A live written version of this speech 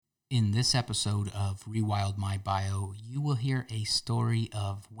In this episode of ReWild My Bio, you will hear a story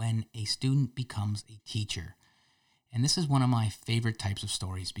of when a student becomes a teacher. And this is one of my favorite types of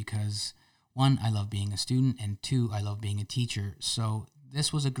stories because, one, I love being a student, and two, I love being a teacher. So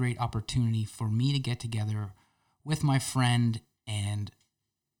this was a great opportunity for me to get together with my friend and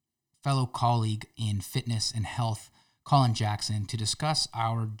fellow colleague in fitness and health, Colin Jackson, to discuss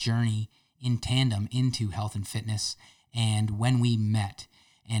our journey in tandem into health and fitness and when we met.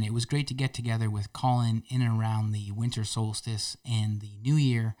 And it was great to get together with Colin in and around the winter solstice and the new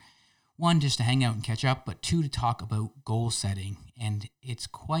year. One, just to hang out and catch up, but two, to talk about goal setting. And it's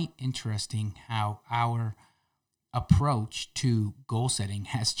quite interesting how our approach to goal setting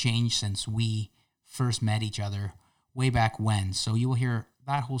has changed since we first met each other way back when. So you will hear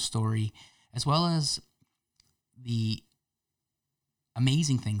that whole story, as well as the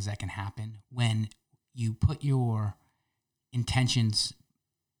amazing things that can happen when you put your intentions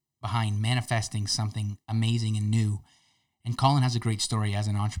behind manifesting something amazing and new. And Colin has a great story as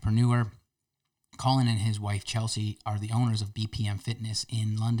an entrepreneur. Colin and his wife, Chelsea, are the owners of BPM Fitness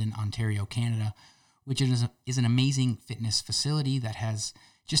in London, Ontario, Canada, which is an amazing fitness facility that has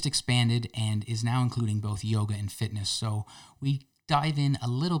just expanded and is now including both yoga and fitness. So we dive in a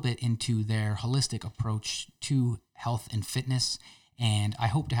little bit into their holistic approach to health and fitness. And I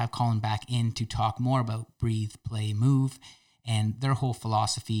hope to have Colin back in to talk more about Breathe, Play, Move, and their whole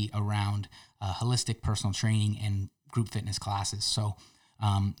philosophy around holistic personal training and group fitness classes. So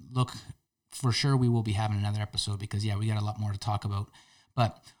look, for sure we will be having another episode because, we got a lot more to talk about.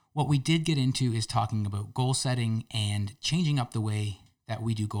 But what we did get into is talking about goal setting and changing up the way that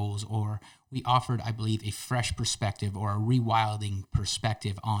we do goals, or we offered, I believe, a fresh perspective or a rewilding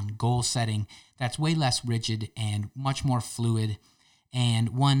perspective on goal setting that's way less rigid and much more fluid, and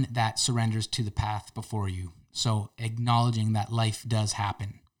one that surrenders to the path before you. So acknowledging that life does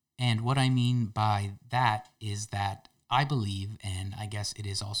happen. And what I mean by that is that I believe, and I guess it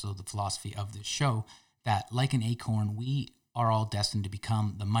is also the philosophy of this show, that like an acorn, we are all destined to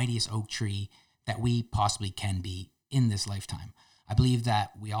become the mightiest oak tree that we possibly can be in this lifetime. I believe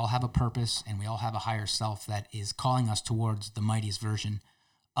that we all have a purpose and we all have a higher self that is calling us towards the mightiest version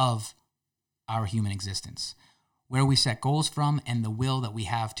of our human existence. Where we set goals from and the will that we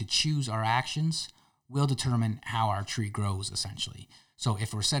have to choose our actions will determine how our tree grows, essentially. So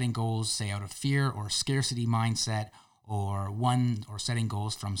if we're setting goals, say, out of fear or scarcity mindset, or setting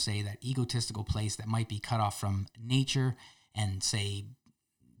goals from, say, that egotistical place that might be cut off from nature, and say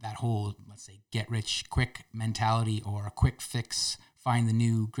that whole, let's say, get rich quick mentality or a quick fix, find the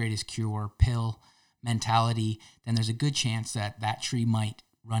new greatest cure pill mentality, then there's a good chance that that tree might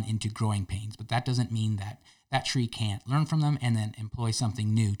run into growing pains. But that doesn't mean that that tree can't learn from them and then employ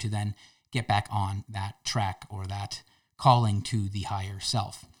something new to then get back on that track or that calling to the higher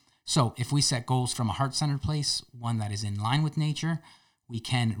self. So if we set goals from a heart-centered place, one that is in line with nature, we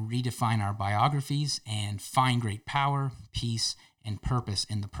can redefine our biographies and find great power, peace, and purpose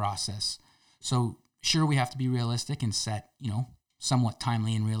in the process. So sure, we have to be realistic and set, somewhat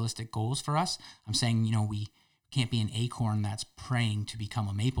timely and realistic goals for us. I'm saying, we can't be an acorn that's praying to become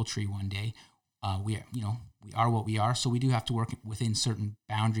a maple tree one day. We are what we are, so we do have to work within certain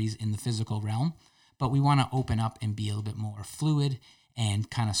boundaries in the physical realm, but we want to open up and be a little bit more fluid and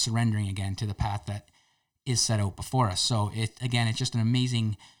kind of surrendering again to the path that is set out before us. So it's just an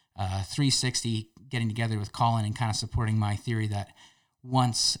amazing 360 getting together with Colin and kind of supporting my theory that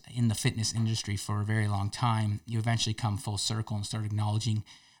once in the fitness industry for a very long time, you eventually come full circle and start acknowledging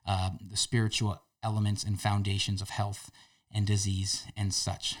the spiritual elements and foundations of health and disease and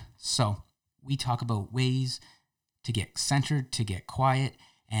such. So we talk about ways to get centered, to get quiet,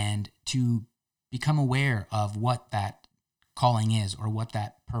 and to become aware of what that calling is or what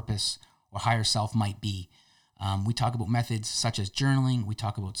that purpose or higher self might be. We talk about methods such as journaling. We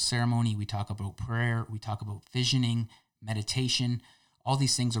talk about ceremony. We talk about prayer. We talk about visioning, meditation, all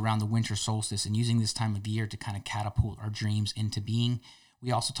these things around the winter solstice and using this time of year to kind of catapult our dreams into being.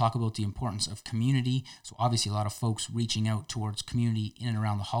 We also talk about the importance of community. So obviously a lot of folks reaching out towards community in and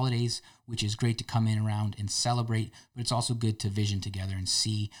around the holidays, which is great to come in around and celebrate, but it's also good to vision together and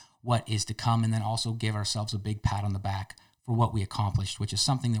see what is to come, and then also give ourselves a big pat on the back for what we accomplished, which is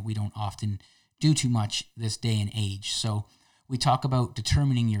something that we don't often do too much this day and age. So we talk about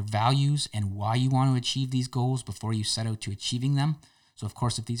determining your values and why you want to achieve these goals before you set out to achieving them. So, of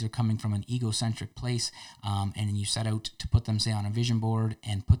course, if these are coming from an egocentric place and you set out to put them, say, on a vision board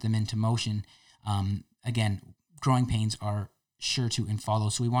and put them into motion, again, growing pains are sure to follow.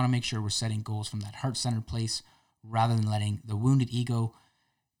 So we want to make sure we're setting goals from that heart-centered place rather than letting the wounded ego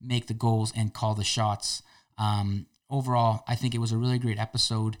make the goals and call the shots, overall, I think it was a really great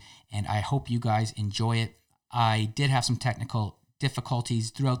episode, and I hope you guys enjoy it. I did have some technical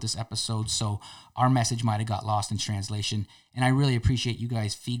difficulties throughout this episode, so our message might have got lost in translation, and I really appreciate you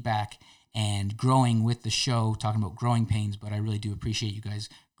guys' feedback and growing with the show, talking about growing pains, but I really do appreciate you guys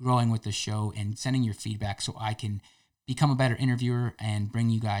growing with the show and sending your feedback so I can become a better interviewer and bring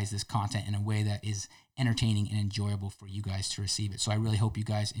you guys this content in a way that is entertaining and enjoyable for you guys to receive it. So I really hope you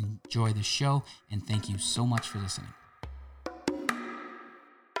guys enjoy the show, and thank you so much for listening.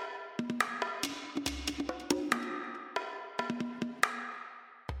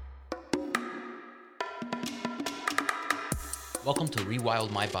 Welcome to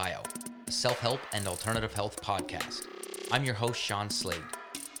ReWild My Bio, a self-help and alternative health podcast. I'm your host, Sean Slade.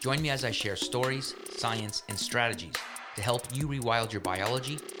 Join me as I share stories, science, and strategies to help you rewild your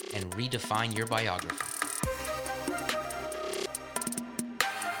biology and redefine your biography.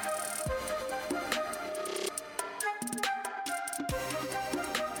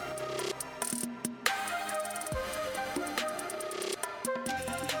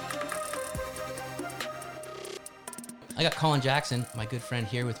 I got Colin Jackson, my good friend,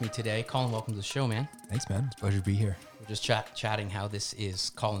 here with me today. Colin, welcome to the show, man. Thanks, man. It's a pleasure to be here. We're just chatting how this is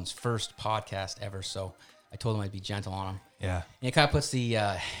Colin's first podcast ever, so I told him I'd be gentle on him. Yeah. And it kind of puts the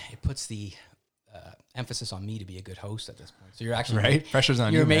emphasis on me to be a good host at this point. So you're actually right. Pressure's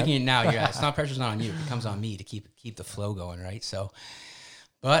on you. You're making it now. Yeah, it's not pressure's not on you. It comes on me to keep the flow going, right? So,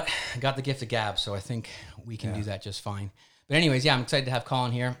 but I got the gift of gab, so I think we can do that just fine. But anyways, yeah, I'm excited to have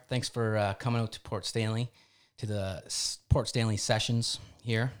Colin here. Thanks for coming out to Port Stanley, to the Port Stanley sessions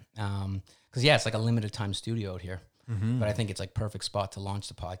here. Because it's like a limited time studio out here. Mm-hmm. But I think it's like perfect spot to launch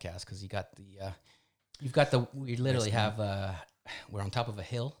the podcast because we literally have we're on top of a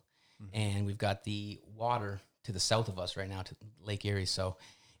hill, and we've got the water to the south of us right now to Lake Erie. So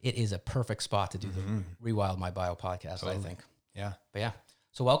it is a perfect spot to do the ReWild My Bio podcast, totally. I think. Yeah. But yeah.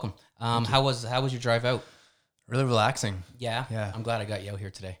 So welcome. How was your drive out? Really relaxing. Yeah. Yeah. I'm glad I got you out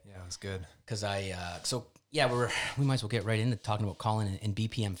here today. Yeah, it was good. Because we might as well get right into talking about Colin and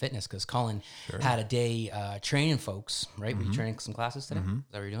BPM Fitness, because Colin had a day training folks, right? Were you training some classes today? Is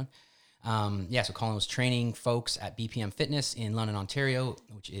that what you're doing? So Colin was training folks at BPM Fitness in London, Ontario,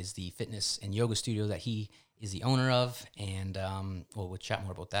 which is the fitness and yoga studio that he is the owner of. And we'll chat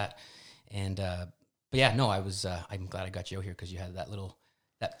more about that. And I'm glad I got you out here because you had that little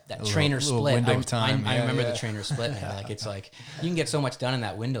that trainer split. Window of time. I remember the trainer split, man. Like it's like you can get so much done in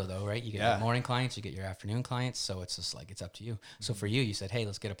that window, though, right? You get your morning clients, you get your afternoon clients, so it's just like it's up to you. So for you said, hey,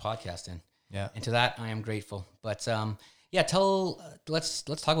 let's get a podcast in. Yeah. And to that, I am grateful. But let's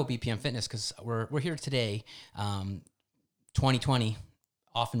talk about BPM Fitness because we're here today, 2020,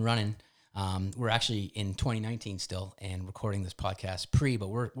 off and running. We're actually in 2019 still and recording this podcast but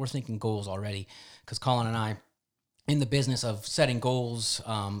we're thinking goals already because Colin and I, in the business of setting goals,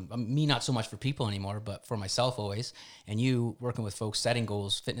 me not so much for people anymore, but for myself always, and you working with folks setting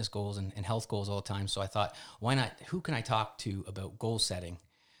goals, fitness goals and health goals all the time. So I thought, why not, who can I talk to about goal setting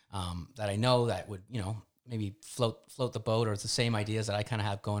that I know that would, maybe float the boat, or it's the same ideas that I kind of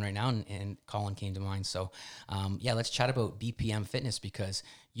have going right now, and Colin came to mind. So let's chat about BPM Fitness because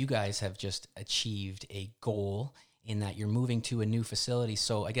you guys have just achieved a goal in that you're moving to a new facility.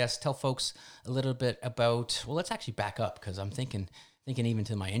 So I guess tell folks a little bit about, let's actually back up because I'm thinking even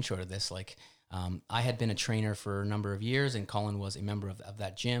to my intro to this, like I had been a trainer for a number of years and Colin was a member of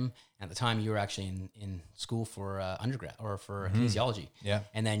that gym. At the time you were actually in school for undergrad or for kinesiology. Yeah.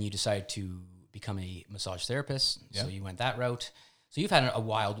 And then you decided to become a massage therapist. Yeah. So you went that route. So you've had a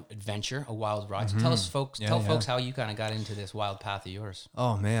wild adventure, a wild ride. So tell us folks, folks how you kind of got into this wild path of yours.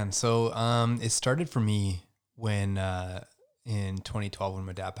 Oh man. So it started for me when in 2012 when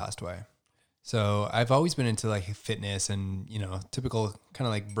my dad passed away. So I've always been into like fitness and typical kind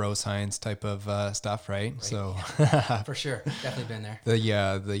of like bro science type of stuff, right? So for sure, definitely been there.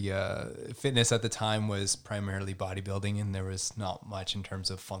 The fitness at the time was primarily bodybuilding, and there was not much in terms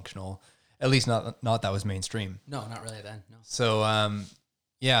of functional, at least not that was mainstream. No, not really then. No. So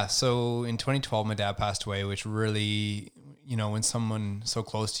so in 2012 my dad passed away, which really when someone so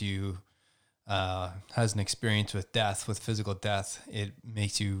close to you has an experience with death, with physical death, it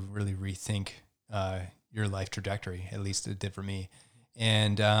makes you really rethink your life trajectory. At least it did for me.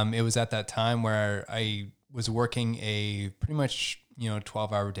 And it was at that time where I was working a pretty much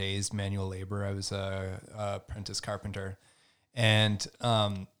 12-hour days manual labor. I was a apprentice carpenter, and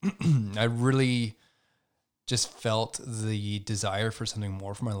I really just felt the desire for something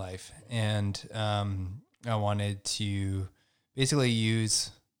more for my life, and I wanted to basically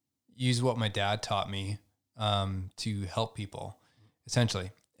use what my dad taught me to help people,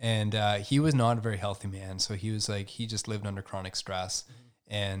 essentially. And he was not a very healthy man. So he was like, he just lived under chronic stress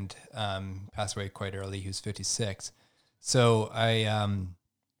and passed away quite early. He was 56. So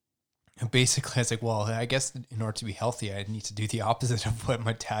basically, I was like, well, I guess in order to be healthy, I need to do the opposite of what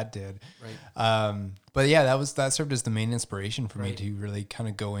my dad did. Right. But yeah, that served as the main inspiration for me to really kind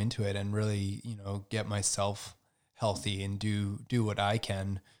of go into it and really, get myself healthy and do what I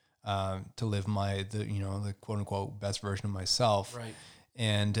can to live the quote unquote best version of myself. Right.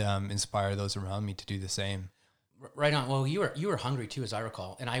 And inspire those around me to do the same. Right on. Well, you were hungry too, as I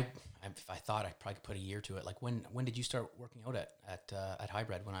recall, and if I thought I probably could put a year to it. Like when did you start working out at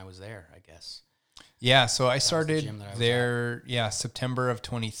Hybrid? When I was there, I guess. Yeah, so I started there. Yeah, September of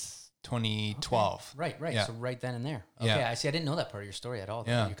 2012. Okay. Right. Yeah. So right then and there. Okay, Yeah. I see. I didn't know that part of your story at all.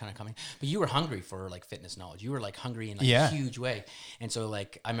 Yeah. You're kind of coming, but you were hungry for like fitness knowledge. You were like hungry in like Yeah. a huge way, and so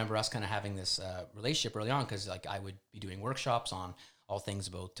like I remember us kind of having this relationship early on because like I would be doing workshops on all things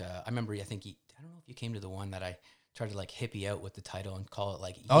about. I remember. I don't know if you came to the one that I tried to like hippie out with the title and call it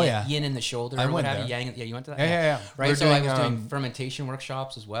like yin in the shoulder. I or what went have there. you. Yang, yeah, you went to that. Yeah. Right. So I was doing fermentation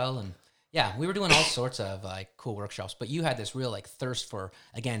workshops as well, and yeah, we were doing all sorts of like cool workshops. But you had this real like thirst for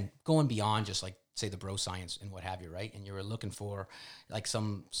again going beyond just like say the bro science and what have you, right? And you were looking for like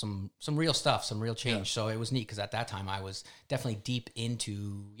some real stuff, some real change. Yeah. So it was neat because at that time I was definitely deep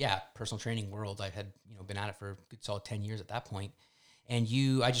into personal training world. I had been at it for a good solid 10 years at that point. And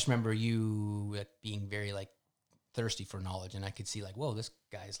I just remember you being very like thirsty for knowledge, and I could see like, whoa, this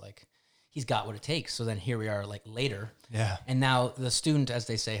guy's like, he's got what it takes. So then here we are like later. Yeah. And now the student, as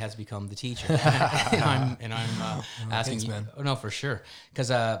they say, has become the teacher. and I'm asking thanks, you, man. Oh no, for sure. Cause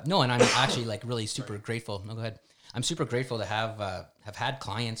and I'm actually like really super grateful. No, go ahead. I'm super grateful to have had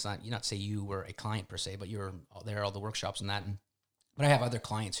clients, not say you were a client per se, but you were there, all the workshops and that. But I have other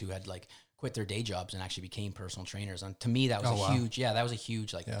clients who had like quit their day jobs and actually became personal trainers. And to me, that was a huge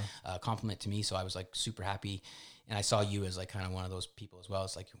compliment to me. So I was like super happy. And I saw you as like kind of one of those people as well.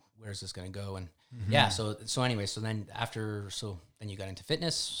 It's like, where's this going to go? And so anyway, then you got into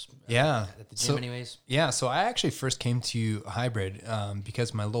fitness. At the gym anyways. Yeah. So I actually first came to Hybrid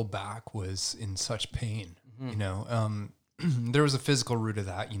because my low back was in such pain, there was a physical root of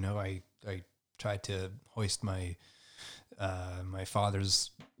that. I tried to hoist my father's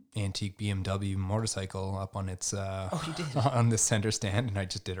antique BMW motorcycle up on its on the center stand, and I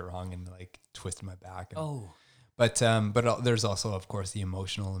just did it wrong and like twisted my back. But there's also, of course, the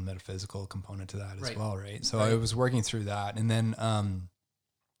emotional and metaphysical component to that as well, right? So I was working through that, and then I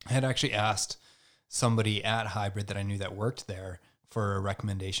had actually asked somebody at Hybrid that I knew that worked there for a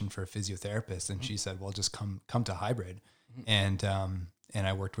recommendation for a physiotherapist, and she said, "Well, just come to Hybrid," and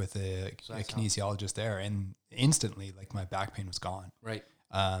I worked with a kinesiologist there, and instantly, like my back pain was gone. Right.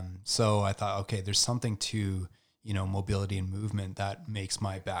 So I thought, okay, there's something to mobility and movement that makes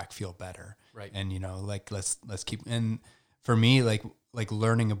my back feel better. Right. And, like, let's keep, and for me, like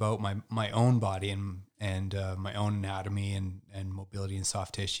learning about my own body and my own anatomy and mobility and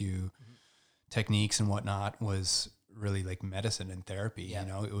soft tissue techniques and whatnot was really like medicine and therapy.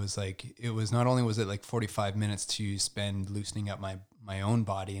 Yeah. It was not only was it like 45 minutes to spend loosening up my own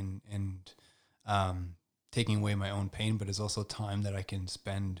body and taking away my own pain, but it's also time that I can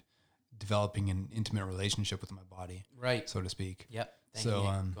spend developing an intimate relationship with my body, right, so to speak. Yep.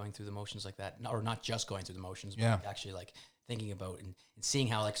 Going through the motions like that, or not just going through the motions, but actually like thinking about and seeing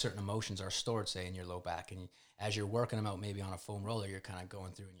how like certain emotions are stored, say in your low back, and as you're working them out, maybe on a foam roller, you're kind of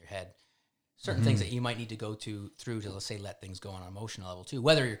going through in your head certain things that you might need to go through to, let's say, let things go on an emotional level too,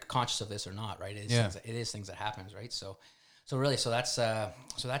 whether you're conscious of this or not, right? It is things that happens, right? So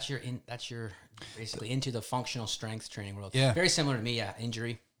that's your basically into the functional strength training world. Yeah. Very similar to me.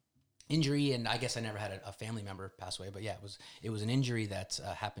 Injury, and I guess I never had a family member pass away, but it was an injury that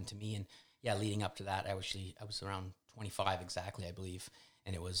happened to me, and leading up to that, I was around 25 exactly, I believe,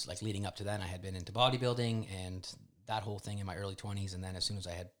 and it was like leading up to then, I had been into bodybuilding and that whole thing in my early 20s, and then as soon as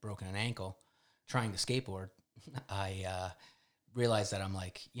I had broken an ankle trying to skateboard, I realized that I'm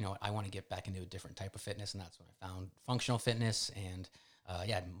like, I want to get back into a different type of fitness, and that's when I found functional fitness and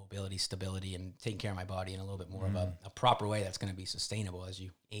mobility, stability, and taking care of my body in a little bit more of a proper way that's going to be sustainable as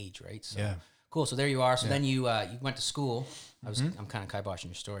you age, right? So cool. So there you are. So then you went to school. I'm kind of kiboshing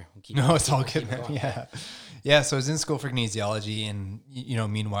your story. It's all good, man. Yeah. So I was in school for kinesiology, and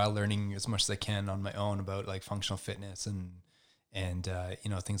meanwhile learning as much as I can on my own about like functional fitness and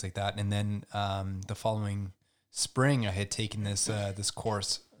things like that. And then the following spring, I had taken this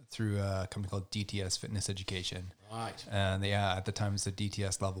course through a company called DTS Fitness Education. Right. And at the time it's the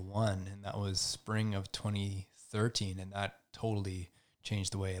DTS level 1, and that was spring of 2013, and that totally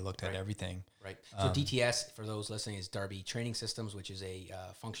changed the way I looked at everything. Right. So DTS, for those listening, is Darby Training Systems, which is a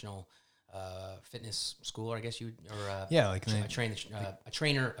functional fitness school, or I guess you or a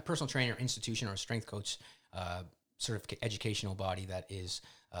trainer, a personal trainer institution, or a strength coach educational body that is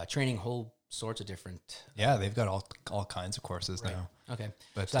training whole sorts of different. They've got all kinds of courses now. Okay,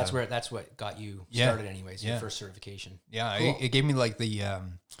 but so that's what got you started, anyways. Your first certification. Yeah, cool. It gave me like the.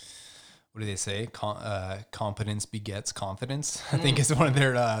 What do they say? Competence begets confidence, I think is one of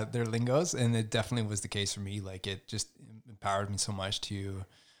their lingos. And it definitely was the case for me. Like it just empowered me so much to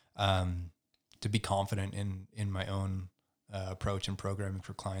be confident in my own approach and programming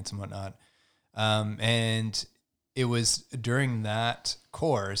for clients and whatnot. And it was during that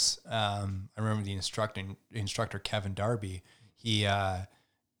course, I remember the instructor, Kevin Darby, he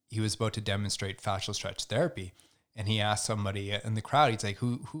was about to demonstrate fascial stretch therapy. And he asked somebody in the crowd, he's like,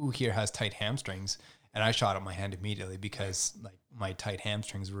 who here has tight hamstrings? And I shot up my hand immediately because like my tight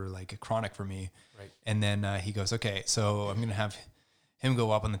hamstrings were like chronic for me. Right. And then he goes, okay, so I'm going to have him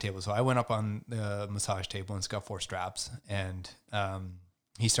go up on the table. So I went up on the massage table and it's got 4 straps. And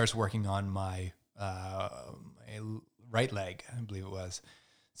he starts working on my right leg, I believe it was.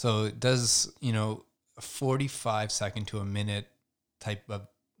 So it does, a 45-second to a minute type of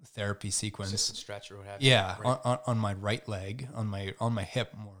therapy sequence, stretch or what have you. On my right leg, on my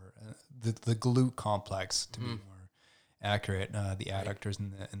hip, more the glute complex to be more accurate, the adductors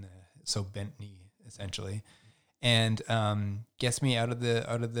and the so bent knee essentially, and gets me out of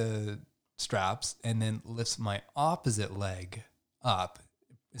the straps and then lifts my opposite leg up,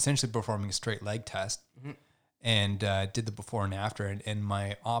 essentially performing a straight leg test. And did the before and after, and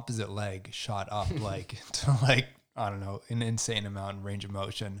my opposite leg shot up to I don't know, an insane amount in range of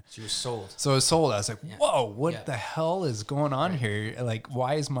motion. So you were sold. So I was sold. I was like, whoa, what the hell is going on here? Like,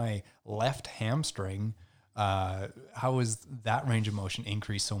 why is my left hamstring, how is that range of motion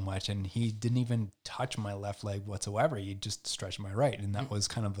increased so much? And he didn't even touch my left leg whatsoever. He just stretched my right. And that was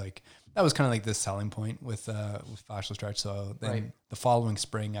kind of like the selling point with fascial stretch. So then the following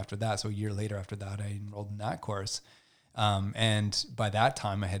spring after that, so a year later after that, I enrolled in that course. And by that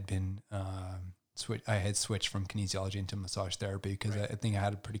time I had been, I had switched from kinesiology into massage therapy because I think I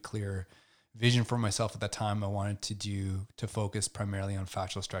had a pretty clear vision for myself at that time. I wanted to focus primarily on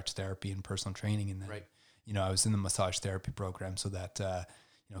fascial stretch therapy and personal training. And then, I was in the massage therapy program so that,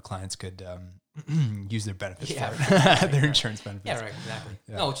 clients could use their benefits for it, their insurance benefits. Yeah, right, exactly.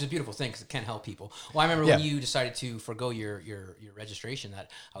 Yeah. No, which is a beautiful thing because it can help people. Well, I remember when you decided to forego your registration,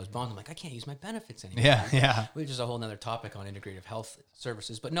 that I was bummed. I'm like, I can't use my benefits anymore. Yeah. Which is a whole nother topic on integrative health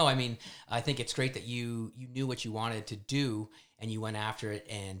services. But no, I mean, I think it's great that you knew what you wanted to do and you went after it,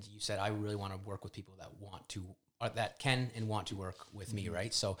 and you said, I really want to work with people that want to, or that can and want to work with me,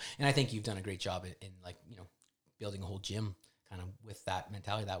 right? So, and I think you've done a great job in building a whole gym kind of with that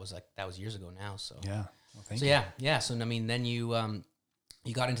mentality. That was years ago now. So yeah. Well, thank you. So I mean, then you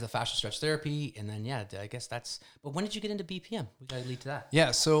got into the fascial stretch therapy, and then I guess but when did you get into BPM? We got to lead to that. Yeah.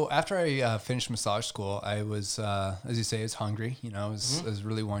 So after I finished massage school, I was, as you say, I was hungry. I was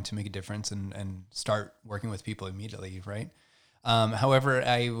really wanting to make a difference and start working with people immediately, right? However,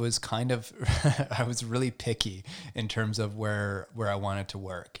 I was I was really picky in terms of where I wanted to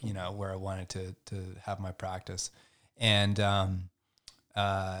work, where I wanted to have my practice. And I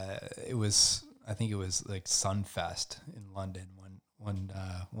think it was like Sunfest in London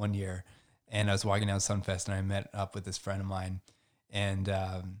one year, and I was walking down Sunfest and I met up with this friend of mine, and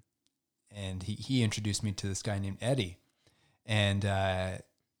he introduced me to this guy named Eddie, and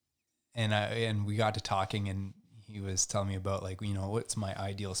we got to talking, and he was telling me about what's my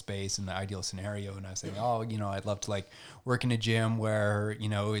ideal space and the ideal scenario. And I was saying, I'd love to work in a gym where,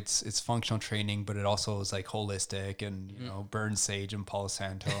 it's functional training, but it also is holistic and, burn sage and Palo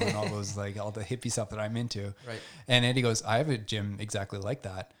Santo and all those, all the hippie stuff that I'm into. Right. And Eddie goes, I have a gym exactly like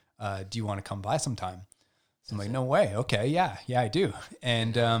that. Do you want to come by sometime? So I'm like, no way. Okay. Yeah, I do.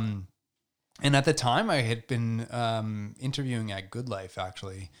 And at the time I had been, interviewing at Good Life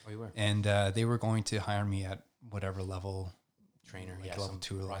actually. Oh, you were? And, they were going to hire me at whatever level trainer, level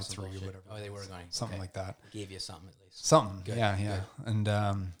 2 or level 3 or whatever. Oh, they were going something like that. They gave you something at least. Something, good, yeah. Good.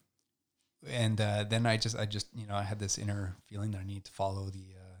 And then I just I had this inner feeling that I needed to follow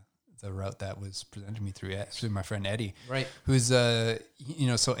the route that was presented me through my friend Eddie, right? Who's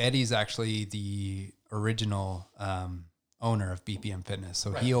so Eddie's actually the original owner of BPM Fitness.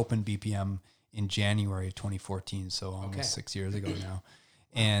 So he opened BPM in January of 2014, so almost 6 years ago now,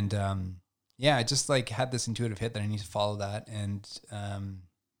 and I just had this intuitive hit that I need to follow that. And,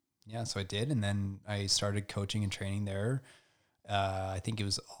 so I did. And then I started coaching and training there. I think it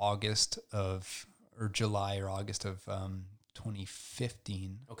was July or August of,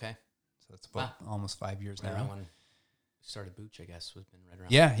 2015. Okay. So that's about almost 5 years right now. When started Booch, I guess, was been right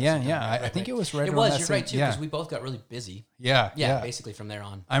around. Yeah. I think it was right it around was, that you're same, right, too, because we both got really busy. Yeah. Basically from there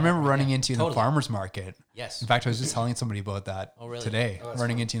on. I remember running into you in the farmer's market. Yes. In fact, I was just telling somebody about that today.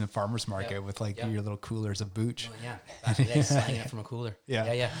 Running fun. into you in the farmer's market with like your little coolers of Booch. Oh, yeah. Back in the day, slanging it from a cooler. Yeah.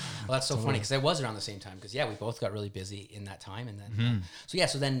 Well, that's so funny because it was around the same time because, we both got really busy in that time. And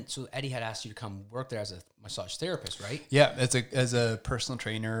then, so Eddie had asked you to come work there as a massage therapist, right? Yeah, as a personal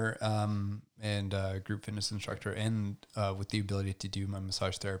trainer and group fitness instructor, and with the ability to do my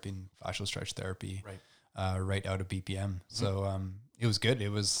massage therapy and fascial stretch therapy right out of BPM. So it was good. It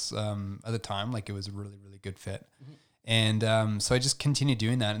was at the time like it was a really, really good fit. And so I just continued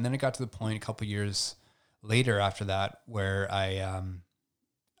doing that. And then it got to the point a couple of years later after that where I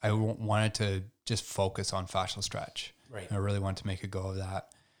wanted to just focus on fascial stretch. Right. I really wanted to make a go of that.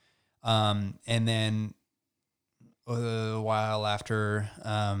 And then a while after,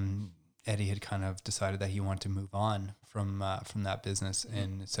 Eddie had kind of decided that he wanted to move on from that business,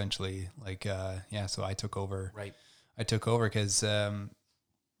 and essentially so I took over. Right. I took over because, not,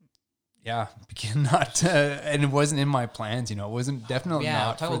 and it wasn't in my plans, it wasn't definitely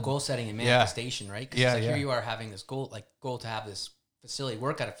not. Talk about goal setting and manifestation, right? Because here you are having this goal to have this facility,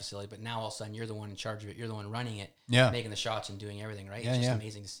 work at a facility, but now all of a sudden you're the one in charge of it. You're the one running it, making the shots and doing everything, right? It's just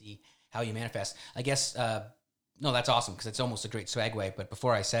amazing to see how you manifest. I guess, no, that's awesome because it's almost a great segue. But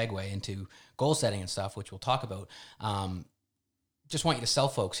before I segue into goal setting and stuff, which we'll talk about, just want you to sell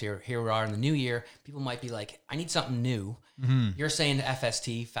folks here. Here we are in the new year. People might be like, I need something new. You're saying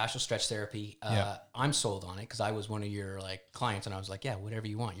FST, fascial stretch therapy. I'm sold on it because I was one of your clients, and I was like, yeah, whatever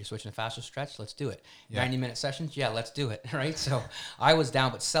you want. You're switching to fascial stretch, let's do it. 90-minute sessions, let's do it. Right. So I was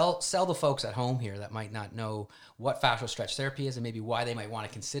down, but sell the folks at home here that might not know what fascial stretch therapy is and maybe why they might want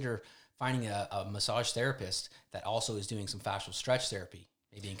to consider finding a massage therapist that also is doing some fascial stretch therapy,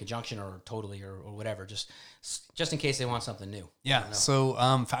 maybe in conjunction or totally or whatever, just in case they want something new. Yeah. So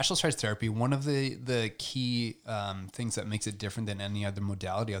fascial stretch therapy, one of the key things that makes it different than any other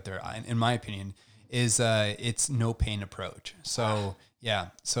modality out there, in my opinion, is it's no pain approach. So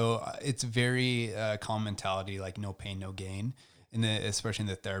it's very common mentality, like no pain, no gain, especially in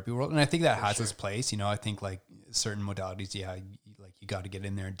the therapy world. And I think that has its place. I think like certain modalities, you got to get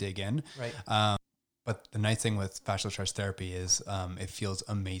in there and dig in. Right. But the nice thing with fascial stretch therapy is it feels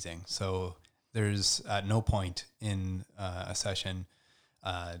amazing. So there's at no point in a session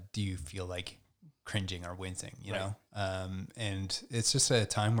do you feel like cringing or wincing, you know? And it's just a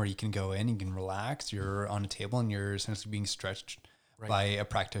time where you can go in, you can relax, you're on a table and you're essentially being stretched by a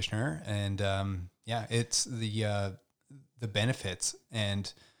practitioner. And it's the benefits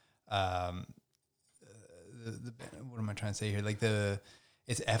and what am I trying to say here? Like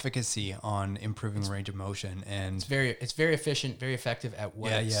its efficacy on improving range of motion, and it's very efficient, very effective at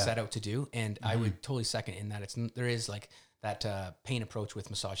what it's set out to do. And I would totally second in that there is like that pain approach with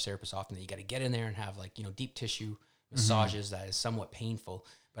massage therapists often that you got to get in there and have deep tissue massages that is somewhat painful.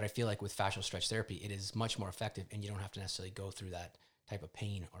 But I feel like with fascial stretch therapy, it is much more effective, and you don't have to necessarily go through that type of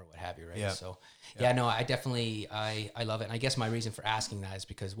pain or what have you, right? Yeah. So I definitely I love it. And I guess my reason for asking that is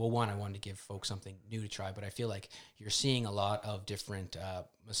because, well, one, I wanted to give folks something new to try, but I feel like you're seeing a lot of different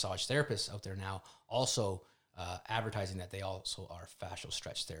massage therapists out there now also advertising that they also are fascial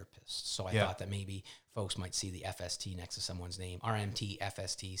stretch therapists. So I thought that maybe folks might see the FST next to someone's name. RMT,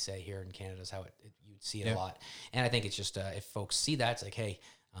 FST, say here in Canada is how you'd see it a lot. And I think it's just if folks see that, it's like, hey,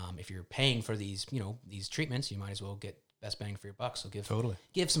 if you're paying for these treatments, you might as well get best bang for your buck. So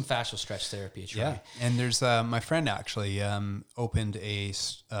give some fascial stretch therapy a try. Yeah. And there's my friend actually opened a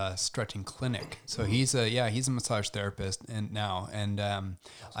stretching clinic. So he's a massage therapist and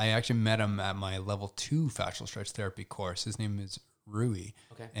I actually met him at my level 2 fascial stretch therapy course. His name is Rui.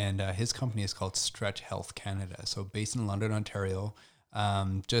 Okay. And his company is called Stretch Health Canada. So based in London, Ontario,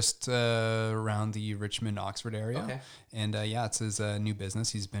 just around the Richmond, Oxford area. Okay. And it's his new business.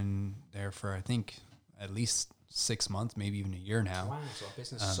 He's been there for, I think, at least 6 months, maybe even a year now. Wow, so a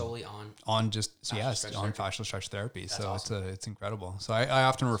business solely on fascial stretch therapy. That's so awesome. It's incredible. So I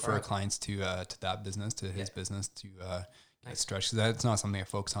often refer clients to that business, to his business, to get stretch, because that's not something I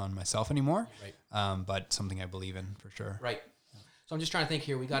focus on myself anymore. Right. But something I believe in for sure. Right. So I'm just trying to think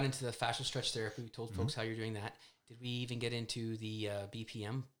here. We got into the fascial stretch therapy. We told folks how you're doing that. Did we even get into the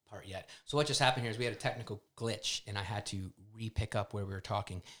BPM part yet? So what just happened here is we had a technical glitch, and I had to re-pick up where we were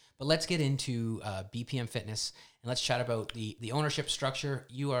talking. But let's get into BPM Fitness, and let's chat about the ownership structure.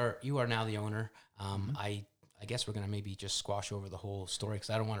 You are now the owner. I guess we're gonna maybe just squash over the whole story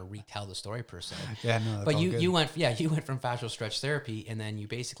because I don't want to retell the story per se. Yeah, no. That's but all you went from fascial stretch therapy, and then you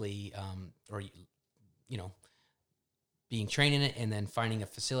basically being trained in it, and then finding a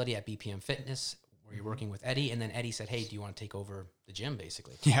facility at BPM Fitness where you're working with Eddie, and then Eddie said, "Hey, do you want to take over the gym?"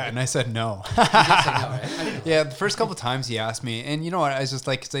 Basically. Yeah, and I said no. You did say no, right? I didn't know. Yeah, the first couple of times he asked me, and you know what? I was just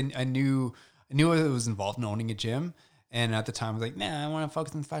like, 'cause I knew I was involved in owning a gym, and at the time I was like, nah, I want to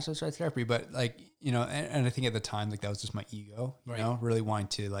focus on fascial stress therapy. But like, you know, and I think at the time, like that was just my ego, you know, really wanting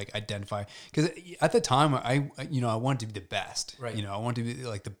to like identify, because at the time I wanted to be the best, right? You know, I wanted to be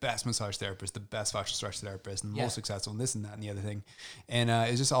like the best massage therapist, the best fascial stress therapist, and the most successful, and this and that and the other thing, and it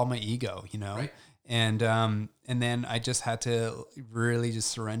was just all my ego, you know. Right. And then I just had to really just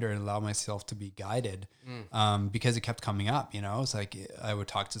surrender and allow myself to be guided, because it kept coming up, you know. It's like I would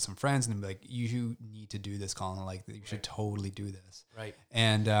talk to some friends and be like, "You need to do this, Colin. Like you should totally do this." Right.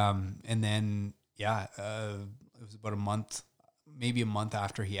 And then it was about maybe a month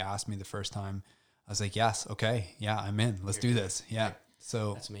after he asked me the first time, I was like, "Yes, okay, yeah, I'm in. Let's do this." Yeah. Right.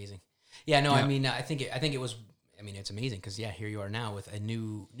 So that's amazing. Yeah. No, I mean, I think it was. I mean, it's amazing because here you are now with a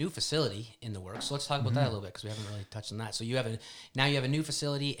new facility in the works. So let's talk about that a little bit because we haven't really touched on that. So you have a new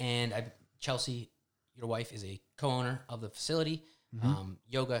facility, and Chelsea, your wife, is a co-owner of the facility,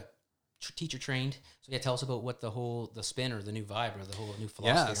 yoga teacher trained. So tell us about what the spin or the new vibe or the whole new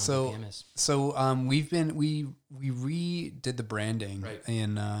philosophy on BPM is. So we redid the branding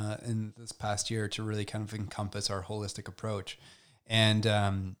in this past year to really kind of encompass our holistic approach,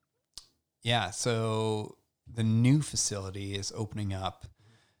 and so. The new facility is opening up,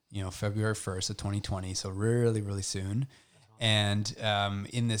 you know, February 1st of 2020. So really, really soon. And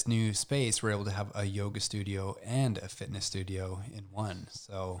in this new space, we're able to have a yoga studio and a fitness studio in one.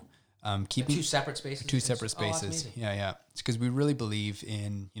 So keeping two separate spaces. Yeah. It's because we really believe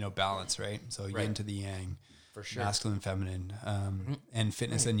in, you know, balance, right? So yin to the yang, for sure, masculine, feminine, and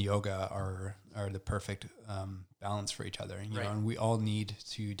fitness and yoga are the perfect balance for each other. And, you know, and we all need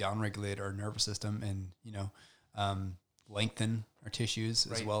to downregulate our nervous system and, you know, lengthen our tissues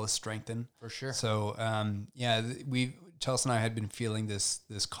as well as strengthen. For sure. So, Chelsea and I had been feeling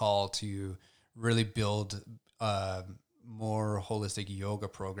this call to really build more holistic yoga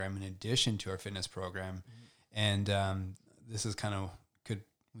program in addition to our fitness program. And this is kind of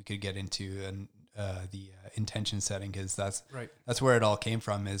we could get into the intention setting, because that's where it all came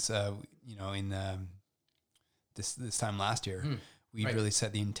from. Is you know, in this time last year, we really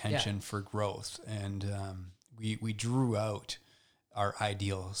set the intention for growth, and we drew out our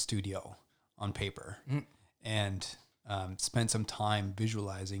ideal studio on paper, and spent some time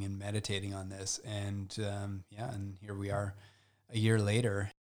visualizing and meditating on this, and and here we are a year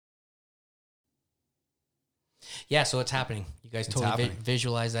later. Yeah, so it's happening. You guys totally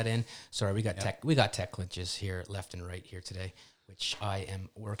visualize that in. Sorry, we got tech glitches here left and right here today, which I am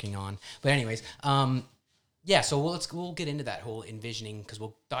working on. But anyways, so we'll get into that whole envisioning, because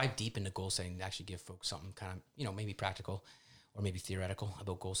we'll dive deep into goal setting to actually give folks something kind of, you know, maybe practical or maybe theoretical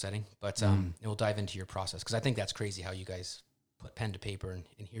about goal setting. But and we'll dive into your process, because I think that's crazy how you guys put pen to paper and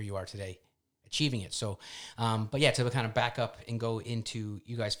here you are today achieving it. So, to kind of back up and go into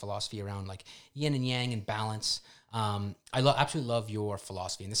you guys' philosophy around like yin and yang and balance. I absolutely love your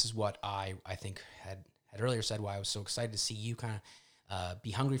philosophy. And this is what I think had earlier said why I was so excited to see you kind of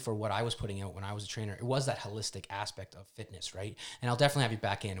be hungry for what I was putting out when I was a trainer. It was that holistic aspect of fitness, right? And I'll definitely have you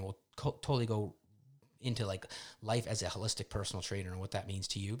back in, and we'll totally go into like life as a holistic personal trainer and what that means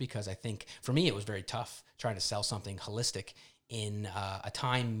to you. Because I think for me, it was very tough trying to sell something holistic in a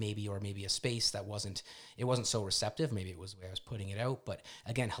time maybe a space that wasn't so receptive. Maybe it was the way I was putting it out. But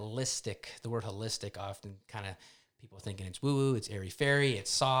again, holistic, the word holistic often kind of people thinking it's woo-woo, it's airy-fairy,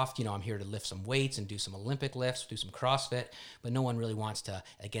 it's soft. You know, I'm here to lift some weights and do some Olympic lifts, do some CrossFit, but no one really wants to,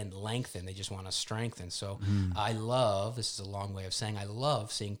 again, lengthen. They just want to strengthen. So this is a long way of saying, I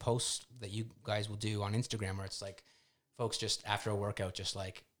love seeing posts that you guys will do on Instagram where it's like folks just after a workout, just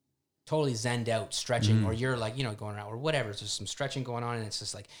like totally zenned out stretching, or you're like, you know, going around or whatever. It's just some stretching going on, and it's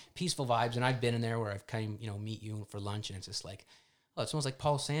just like peaceful vibes. And I've been in there where I've kind of, you know, meet you for lunch, and it's just like, oh, it smells like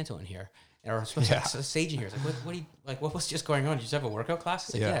Paul Santo in here. Or it smells like Sage in here. It's like, what do you, like, what was just going on? Did you just have a workout class?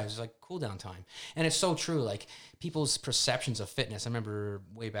 It's like, it was like cool down time. And it's so true. Like people's perceptions of fitness. I remember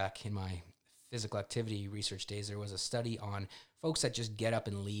way back in my physical activity research days, there was a study on folks that just get up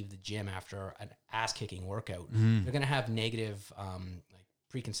and leave the gym after an ass kicking workout. They're going to have negative, like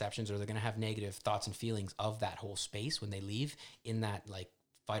preconceptions, or they're going to have negative thoughts and feelings of that whole space when they leave in that like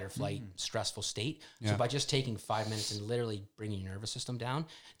fight or flight, stressful state. So by just taking 5 minutes and literally bringing your nervous system down,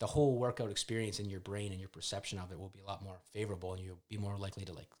 the whole workout experience in your brain and your perception of it will be a lot more favorable, and you'll be more likely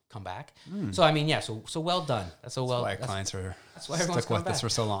to like come back. So I mean, yeah, so well done. That's why clients are that's why everyone's stuck with back. this for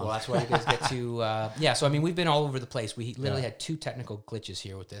so long. Well, that's why you guys get to so I mean, we've been all over the place. We literally had 2 technical glitches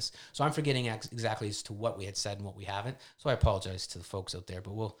here with this, so I'm forgetting exactly as to what we had said and what we haven't. So I apologize to the folks out there,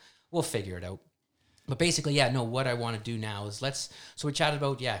 but we'll figure it out. But basically, what I want to do now is so we chatted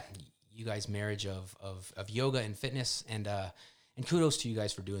about, you guys' marriage of yoga and fitness, and kudos to you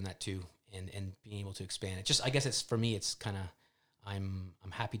guys for doing that too, and being able to expand it. Just, I guess it's, for me, it's kind of, I'm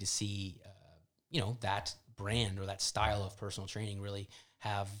happy to see, that brand or that style of personal training really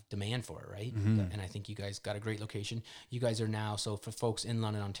have demand for it, right? And I think you guys got a great location. You guys are now, so for folks in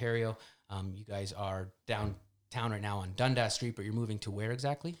London, Ontario, you guys are downtown right now on Dundas Street, but you're moving to where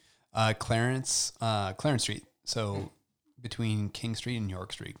exactly? Clarence Street. So between King Street and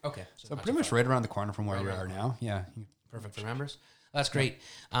York Street. Okay. So pretty much right around the corner from where we are now. Yeah. Perfect for members. That's great.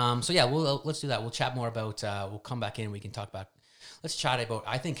 Let's do that. We'll chat more about, we'll come back in. We can talk about, let's chat about,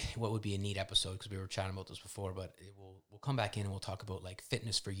 I think what would be a neat episode, because we were chatting about this before, but we'll come back in and we'll talk about like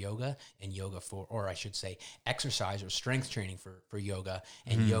fitness for yoga and yoga for, or I should say exercise or strength training for yoga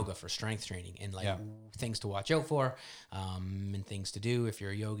and yoga for strength training, and like things to watch out for, and things to do if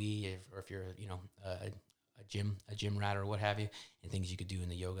you're a yogi, or if you're, a gym rat or what have you, and things you could do in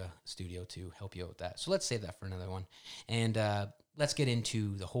the yoga studio to help you out with that. So let's save that for another one. And let's get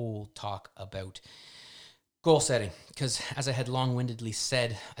into the whole talk about goal setting, because as I had long-windedly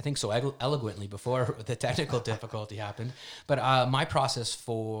said, I think so eloquently before the technical difficulty happened, but my process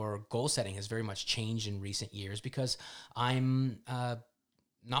for goal setting has very much changed in recent years, because I'm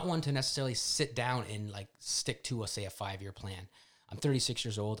not one to necessarily sit down and like stick to a 5-year plan. I'm 36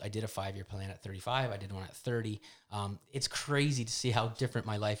 years old. I did a 5-year plan at 35. I did one at 30. It's crazy to see how different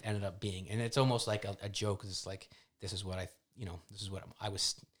my life ended up being. And it's almost like a joke, because it's like, this is what I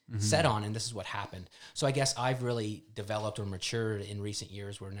was set on, and this is what happened. So I guess I've really developed or matured in recent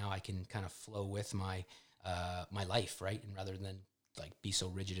years, where now I can kind of flow with my life, right? And rather than like be so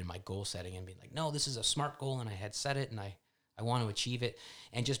rigid in my goal setting and being like, no, this is a SMART goal and I had set it and I want to achieve it,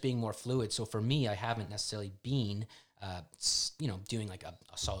 and just being more fluid. So for me, I haven't necessarily been doing like a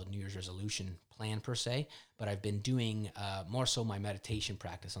solid New Year's resolution plan per se, but I've been doing more so my meditation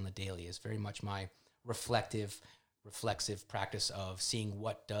practice on the daily is very much my reflexive practice of seeing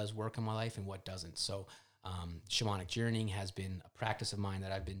what does work in my life and what doesn't. So shamanic journeying has been a practice of mine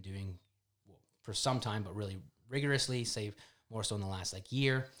that I've been doing for some time, but really rigorously, say more so in the last like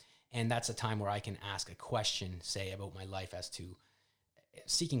year. And that's a time where I can ask a question, say, about my life as to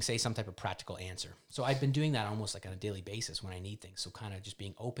seeking, say, some type of practical answer. So I've been doing that almost like on a daily basis when I need things. So kind of just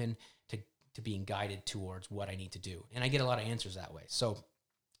being open to being guided towards what I need to do. And I get a lot of answers that way. So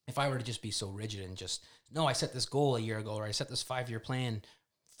if I were to just be so rigid and just, no, I set this goal a year ago, or I set this 5-year plan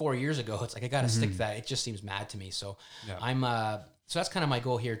 4 years ago, it's like, I got to stick to that. It just seems mad to me. So so that's kind of my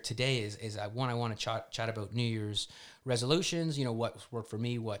goal here today is I want to chat about New Year's resolutions, what's worked for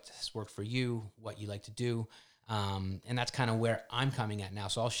me, what's worked for you, what you like to do. And that's kind of where I'm coming at now.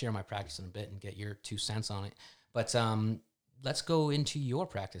 So I'll share my practice in a bit and get your 2 cents on it. But let's go into your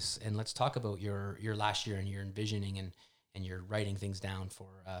practice and let's talk about your last year and your envisioning and your writing things down for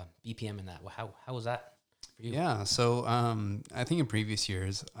BPM and that. How was that for you? Yeah. So I think in previous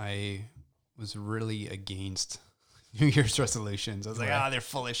years, I was really against New Year's resolutions. I was like, they're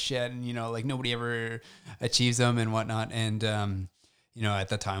full of shit. And, like nobody ever achieves them and whatnot. And, at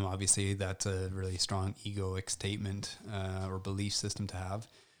the time, obviously, that's a really strong egoic statement or belief system to have,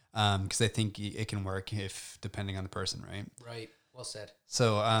 because I think it can work depending on the person, right? Right. Well said.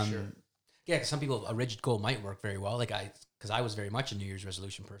 So, sure. Yeah, because some people, a rigid goal might work very well. Because I was very much a New Year's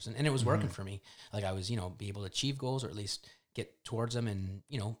resolution person, and it was working for me. Like I was, be able to achieve goals or at least get towards them and,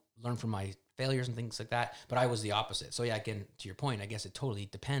 learn from my failures and things like that. But I was the opposite. So yeah, again, to your point, I guess it totally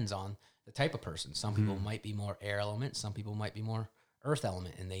depends on the type of person. Some people might be more air element. Some people might be more earth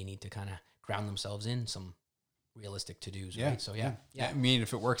element, and they need to kind of ground themselves in some realistic to-dos, right? So yeah. I mean,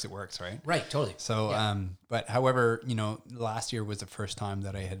 if it works, right? Right, totally. So, but however, last year was the first time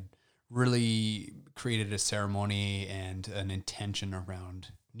that I had really created a ceremony and an intention around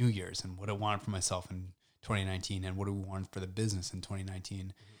New Year's and what I wanted for myself in 2019 and what we wanted for the business in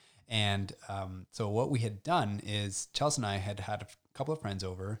 2019. And so what we had done is Chelsea and I had a couple of friends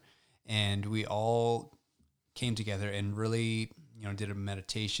over, and we all came together and really, did a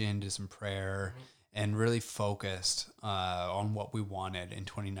meditation, did some prayer, and really focused on what we wanted in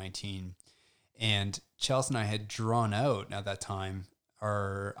 2019. And Chelsea and I had drawn out at that time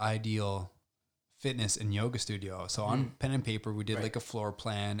our ideal fitness and yoga studio. So on pen and paper, we did like a floor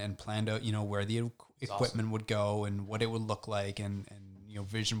plan and planned out, where the equipment would go and what it would look like, and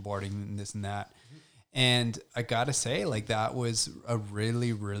vision boarding and this and that. And I gotta say, like, that was a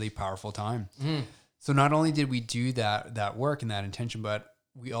really, really powerful time. So not only did we do that work and that intention, but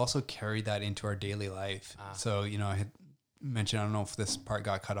we also carried that into our daily life. So, I had mentioned, I don't know if this part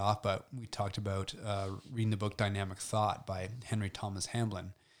got cut off, but we talked about reading the book Dynamic Thought by Henry Thomas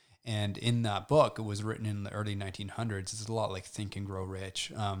Hamblin. And in that book, it was written in the early 1900s. It's a lot like Think and Grow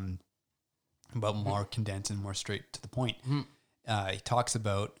Rich, but more condensed and more straight to the point. He talks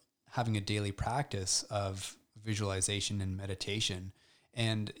about having a daily practice of visualization and meditation.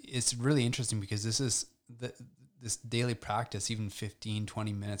 And it's really interesting because this daily practice, even 15,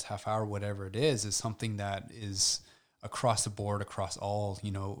 20 minutes, half hour, whatever it is something that is across the board, across all,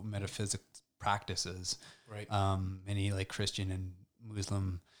 metaphysics practices. Right. Many like Christian and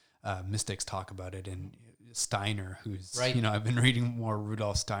Muslim mystics talk about it. And Steiner, who's, I've been reading more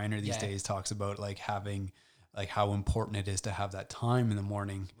Rudolf Steiner these days, talks about like having, like how important it is to have that time in the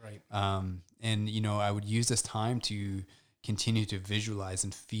morning. Right. And, I would use this time to continue to visualize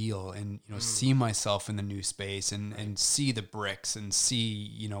and feel and, see myself in the new space and see the bricks and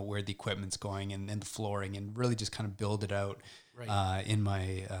see, where the equipment's going and the flooring, and really just kind of build it out in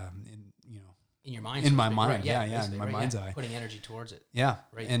my, in your mind. In my mind. Right. Yeah. In my mind's eye. Putting energy towards it. Yeah.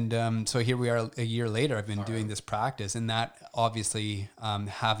 Right. And so here we are a year later, I've been doing this practice, and that obviously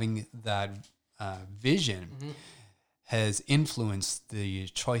having that vision has influenced the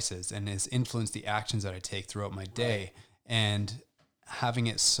choices and has influenced the actions that I take throughout my day. And having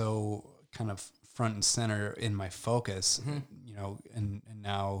it so kind of front and center in my focus, and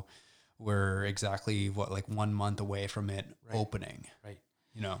now we're exactly 1 month away from it opening. Right.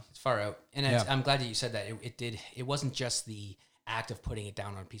 It's far out. And I'm glad that you said that. It wasn't just the act of putting it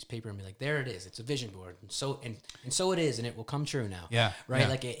down on a piece of paper and be like, there it is. It's a vision board. And so it is, and it will come true now. Yeah. Right. Yeah.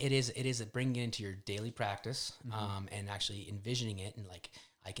 Like it is bringing it into your daily practice, and actually envisioning it, and like,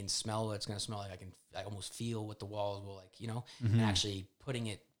 I can smell what it's going to smell like. I almost feel what the walls will like, and actually putting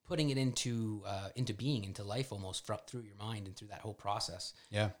it into being, into life, almost through your mind and through that whole process.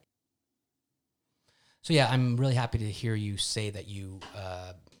 Yeah. So yeah, I'm really happy to hear you say that you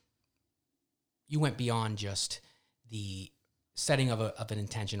went beyond just the setting of an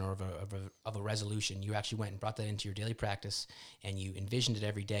intention or of a resolution. You actually went and brought that into your daily practice, and you envisioned it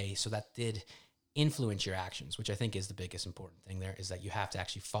every day. So that did influence your actions, which I think is the biggest important thing there, is that you have to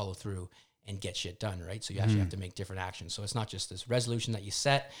actually follow through and get shit done, right? So you actually have to make different actions. So it's not just this resolution that you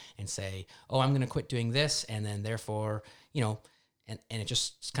set and say, oh, I'm going to quit doing this, and then therefore, and it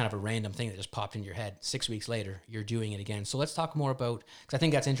just, it's kind of a random thing that just popped in your head. 6 weeks later, you're doing it again. So let's talk more about, because I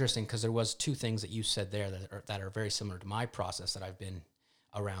think that's interesting, because there was two things that you said there that are very similar to my process that I've been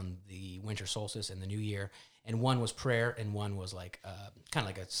around the winter solstice and the new year. And one was prayer, and one was like kind of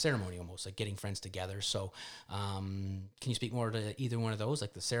like a ceremony, almost like getting friends together. So can you speak more to either one of those,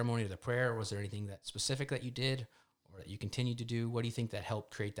 like the ceremony or the prayer? Was there anything that specific that you did or that you continue to do? What do you think that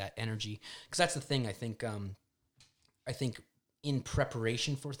helped create that energy? Because that's the thing, I think in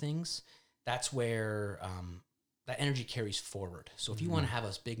preparation for things, that's where that energy carries forward. So if you want to have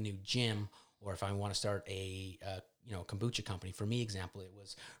a big new gym, or if I want to start a kombucha company, for me, example, it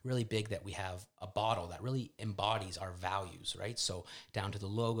was really big that we have a bottle that really embodies our values, right? So down to the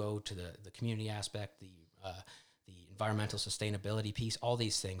logo, to the community aspect, the environmental sustainability piece, all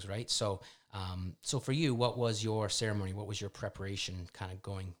these things, right? So so for you, what was your ceremony? What was your preparation kind of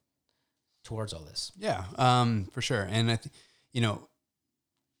going towards all this? Yeah, for sure. And I think, a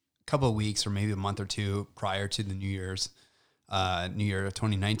couple of weeks or maybe a month or two prior to the New Year of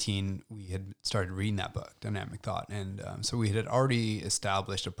 2019, we had started reading that book, Dynamic Thought. And so we had already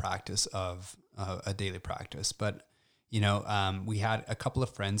established a practice of a daily practice. But, we had a couple of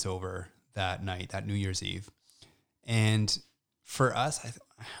friends over that night, that New Year's Eve. And for us,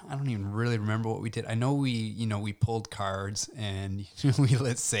 I don't even really remember what we did. I know we pulled cards and we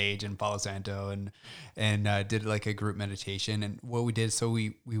lit sage and Palo Santo and did like a group meditation. And what we did, so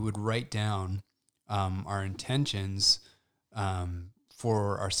we would write down our intentions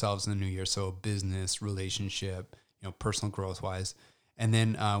for ourselves in the new year. So business, relationship, personal growth wise. And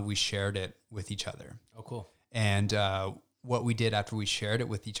then we shared it with each other. Oh, cool. And what we did after we shared it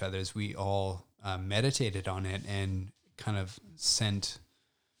with each other is we all meditated on it and kind of sent,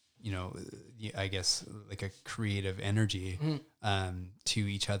 I guess like a creative energy to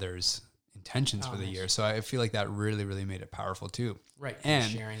each other's intentions for the year. So I feel like that really, really made it powerful too. Right. And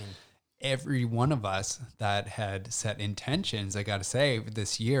sharing every one of us that had set intentions, I got to say,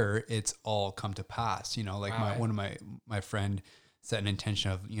 this year, it's all come to pass. One of my friend set an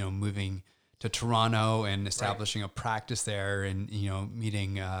intention of, moving to Toronto and establishing a practice there, and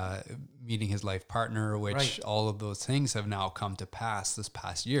meeting his life partner, which all of those things have now come to pass this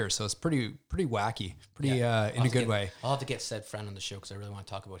past year. So it's pretty wacky, in a good way. I'll have to get said friend on the show because I really want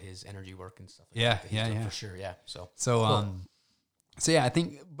to talk about his energy work and stuff. For sure. Yeah. So cool. So yeah, I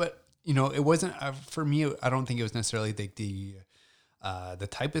think, but it wasn't for me. I don't think it was necessarily the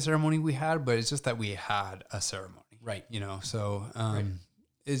type of ceremony we had, but it's just that we had a ceremony, right? So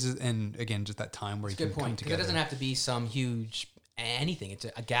it's just, and again, just that time where you can come together. It doesn't have to be some huge anything. It's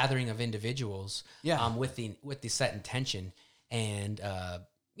a gathering of individuals, with the set intention, and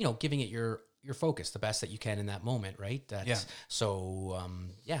giving it your focus the best that you can in that moment, right? So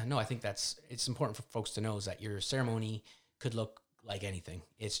I think it's important for folks to know is that your ceremony could look like anything.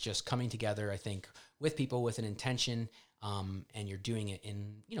 It's just coming together, I think, with people with an intention, and you're doing it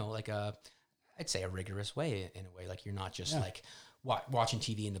in I'd say a rigorous way, in a way, like you're not just like watching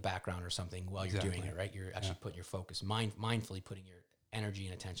TV in the background or something while you're doing it, right? You're actually putting your focus, mindfully putting your energy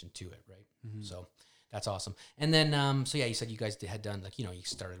and attention to it, right? Mm-hmm. So that's awesome. And then, you said you guys had done you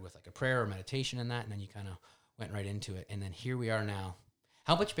started with like a prayer or meditation and that, and then you kind of went right into it. And then here we are now.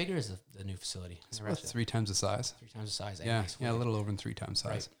 How much bigger is the new facility? It's about 3 times the size. 3 times the size. Yeah, a little over 3 times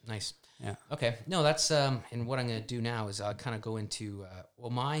size. Right. Nice. Yeah. Okay. No, that's and what I'm going to do now is kind of go into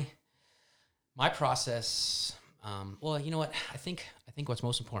my process. Well, you know what? I think what's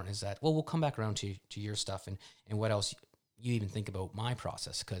most important is that we'll come back around to your stuff and what else you even think about my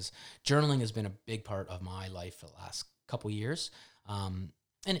process, because journaling has been a big part of my life for the last couple years.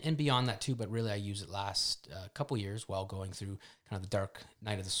 And beyond that too, but really I use it last couple years while going through kind of the dark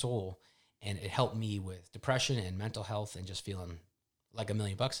night of the soul, and it helped me with depression and mental health and just feeling like $1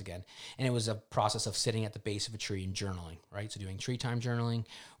 million again. And it was a process of sitting at the base of a tree and journaling, right? So doing tree time journaling,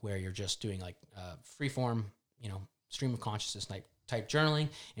 where you're just doing like free form, stream of consciousness type journaling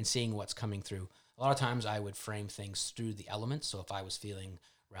and seeing what's coming through. A lot of times I would frame things through the elements. So if I was feeling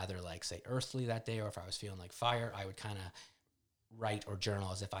rather like, say, earthly that day, or if I was feeling like fire, I would kind of write or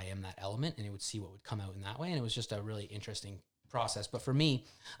journal as if I am that element, and it would see what would come out in that way. And it was just a really interesting process. But for me,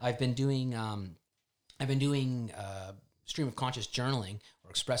 I've been doing stream of conscious journaling or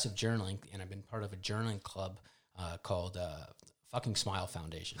expressive journaling, and I've been part of a journaling club called Fucking Smile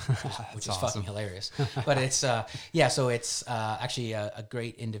Foundation, which is awesome. Fucking hilarious. But it's so it's actually a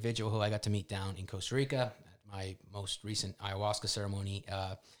great individual who I got to meet down in Costa Rica at my most recent ayahuasca ceremony.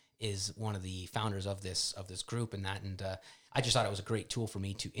 Is one of the founders of this group and that, and I just thought it was a great tool for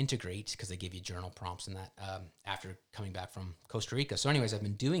me to integrate, because they give you journal prompts and that after coming back from Costa Rica. So anyways, I've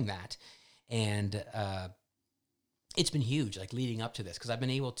been doing that, and it's been huge, like leading up to this, because I've been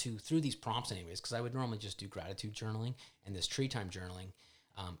able to, through these prompts anyways, because I would normally just do gratitude journaling and this tree time journaling,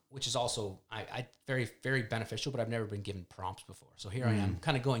 which is also I very, very beneficial, but I've never been given prompts before. So here I am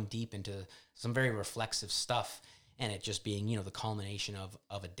kind of going deep into some very reflexive stuff, and it just being, the culmination of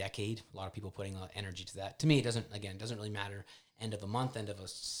a decade. A lot of people putting a lot of energy to that. To me, it doesn't really matter, end of a month, end of a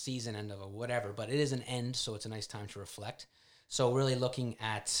season, end of a whatever, but it is an end, so it's a nice time to reflect. So really looking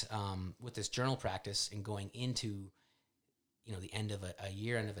at, with this journal practice and going into, the end of a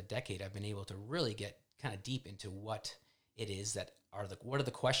year, end of a decade, I've been able to really get kind of deep into what it is that what are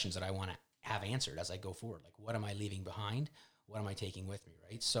the questions that I want to have answered as I go forward. Like, what am I leaving behind? What am I taking with me,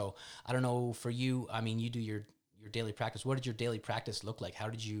 right? So I don't know, for you, I mean, you do your daily practice. What did your daily practice look like? How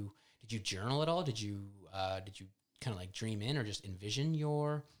did you journal at all? Did you kind of like dream in or just envision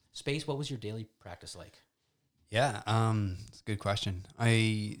your space? What was your daily practice like? Yeah, it's a good question.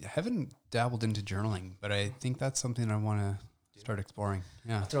 I haven't dabbled into journaling, but I think that's something I want to start exploring.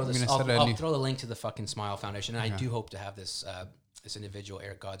 Yeah, I'll throw the link to the Fucking Smile Foundation, and I do hope to have this individual,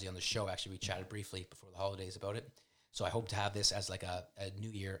 Eric Godsey, on the show. Actually, we chatted briefly before the holidays about it. So I hope to have this as like a New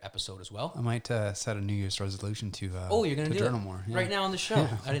Year episode as well. I might set a New Year's resolution to you're going to journal more right now on the show.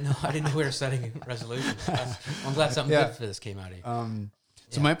 Yeah. I didn't know we were setting resolutions. I'm glad something good for this came out of you.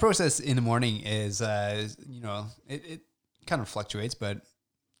 So my process in the morning is, it kind of fluctuates, but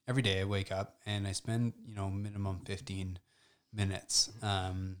every day I wake up and I spend, minimum 15 minutes.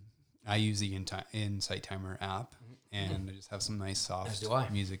 I use the Insight Timer app, and I just have some nice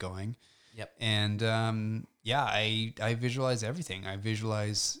soft music going. Yep. And I visualize everything. I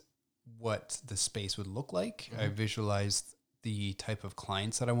visualize what the space would look like. I visualize the type of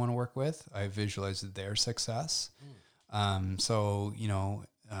clients that I want to work with. I visualize their success. And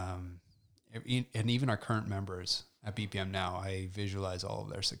even our current members at BPM now, I visualize all of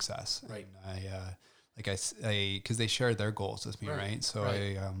their success. Right. And because they share their goals with me, right? So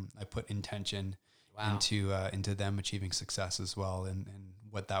I put intention into them achieving success as well, and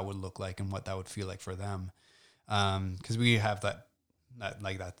what that would look like and what that would feel like for them. Because we have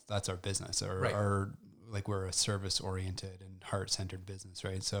that's our business, or like we're a service oriented and heart centered business,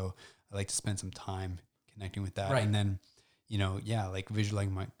 right? So I like to spend some time connecting with that, and then like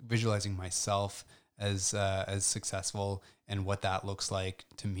visualizing myself as successful and what that looks like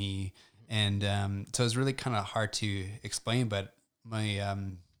to me. And so it's really kind of hard to explain, but my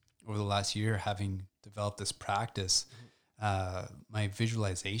over the last year, having developed this practice, my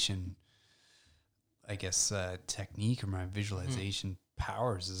visualization, I guess, technique, or my visualization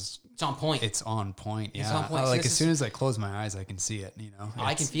powers it's on point. It's on point. Yeah. It's on point. Like as soon as I close my eyes, I can see it,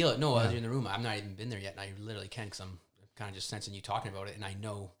 I can feel it. No, while you're in the room, I've not even been there yet. And I literally can, because I'm kind of just sensing you talking about it. And I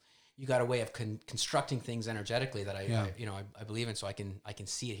know you got a way of constructing things energetically that I believe in. So I can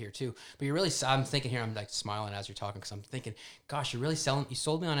see it here too. But you're really, I'm thinking here, I'm like smiling as you're talking, because I'm thinking, gosh, you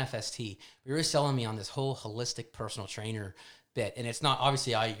sold me on FST, but you're really selling me on this whole holistic personal trainer bit. And it's not,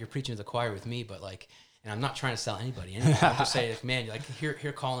 obviously you're preaching to the choir with me, but like, and I'm not trying to sell anybody anything. I'm just saying, like, man, like here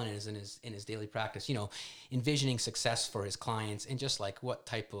Colin is in his daily practice, envisioning success for his clients, and just like what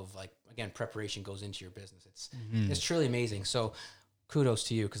type of, like, again, preparation goes into your business. It's truly amazing. So kudos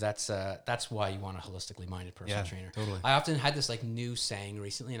to you, because that's why you want a holistically minded personal trainer. Totally. I often had this like new saying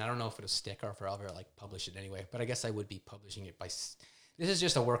recently, and I don't know if it'll stick or if I'll ever like publish it anyway, but I guess I would be publishing it this is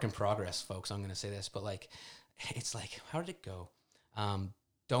just a work in progress, folks. I'm going to say this, but like, it's like, how did it go?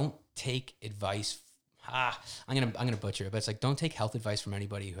 Don't take advice. I'm gonna butcher it, but it's like, don't take health advice from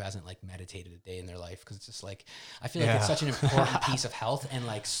anybody who hasn't like meditated a day in their life, because it's just like, I feel like it's such an important piece of health, and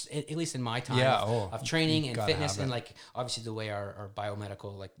like at least in my time of training and fitness, and like obviously the way our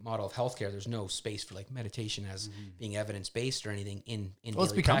biomedical like model of healthcare, there's no space for like meditation as being evidence based or anything in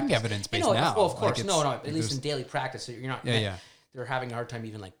it's becoming evidence based now. Well, of course, like no, at least in daily practice, so you're not. They're having a hard time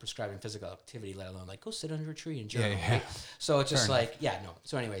even like prescribing physical activity, let alone like go sit under a tree and journal. Right? So it's just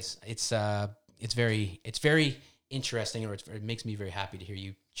So anyways, it's very interesting, or it makes me very happy to hear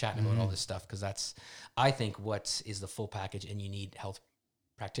you chatting about all this stuff, because that's, I think, what is the full package, and you need health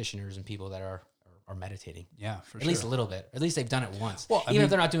practitioners and people that are meditating. Yeah, at least a little bit. At least they've done it once. Well, even if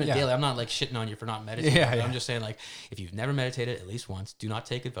they're not doing it daily, I'm not like shitting on you for not meditating. I'm just saying, like, if you've never meditated at least once, do not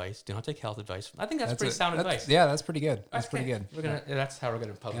take advice. Do not take health advice. I think that's pretty sound advice. Yeah, that's pretty good. That's pretty good. That's how we're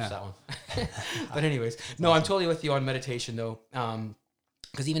gonna publish that one. But anyways, no, I'm totally with you on meditation though.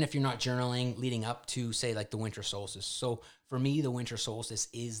 Because even if you're not journaling leading up to, say, like the winter solstice. So for me, the winter solstice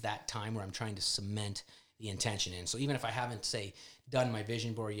is that time where I'm trying to cement the intention in. So even if I haven't, say, done my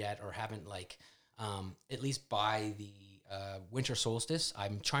vision board yet, or haven't like, at least by the winter solstice,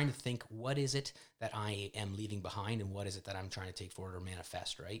 I'm trying to think, what is it that I am leaving behind, and what is it that I'm trying to take forward or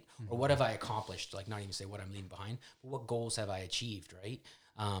manifest, right? Or what have I accomplished? Like, not even say what I'm leaving behind, but what goals have I achieved, right?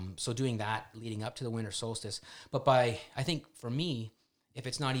 So doing that leading up to the winter solstice. But I think for me, if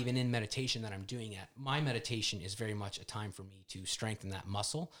it's not even in meditation that I'm doing it, my meditation is very much a time for me to strengthen that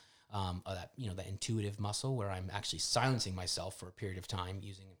muscle, that intuitive muscle, where I'm actually silencing myself for a period of time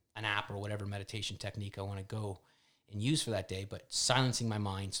using an app or whatever meditation technique I want to go and use for that day, but silencing my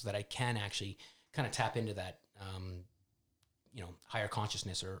mind so that I can actually kind of tap into that, higher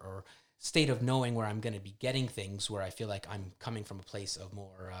consciousness or state of knowing where I'm going to be getting things, where I feel like I'm coming from a place of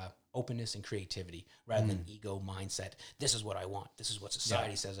more openness and creativity rather than ego mindset. This is what I want. This is what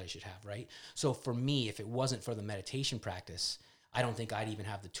society says I should have, right? So for me, if it wasn't for the meditation practice, I don't think I'd even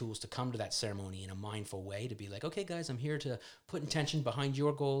have the tools to come to that ceremony in a mindful way to be like, okay, guys, I'm here to put intention behind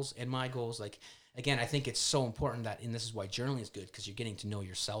your goals and my goals. Like, again, I think it's so important that, and this is why journaling is good, because you're getting to know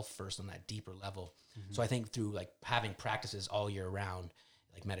yourself first on that deeper level. So I think through like having practices all year round,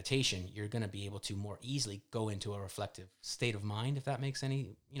 like meditation, you're going to be able to more easily go into a reflective state of mind, if that makes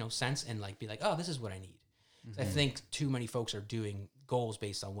any sense, and like be like, oh, this is what I need. I think too many folks are doing goals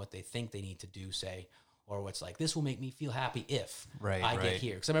based on what they think they need to do, say, or what's like, this will make me feel happy if I get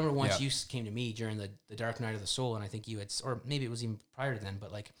here. Because I remember once you came to me during the dark night of the soul, and I think you had, or maybe it was even prior to then,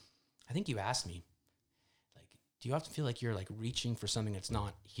 but like, I think you asked me, like, do you often feel like you're like reaching for something that's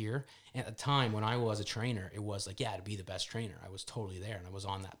not here? And at the time when I was a trainer, it was like, to be the best trainer. I was totally there, and I was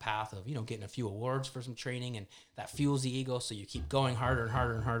on that path of, getting a few awards for some training, and that fuels the ego. So you keep going harder and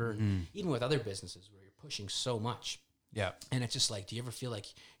harder and harder. And even with other businesses where you're pushing so much. Yeah. And it's just like, do you ever feel like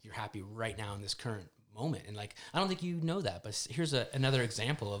you're happy right now in this current moment? And like, I don't think you know that, but here's another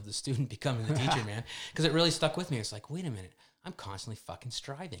example of the student becoming the teacher, man, because it really stuck with me. It's like, wait a minute, I'm constantly fucking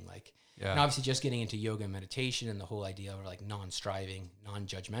striving. Like, and obviously just getting into yoga and meditation and the whole idea of like non-striving,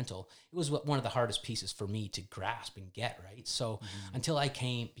 non-judgmental, it was one of the hardest pieces for me to grasp and get, right? So until I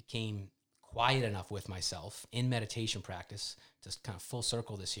became quiet enough with myself in meditation practice, just kind of full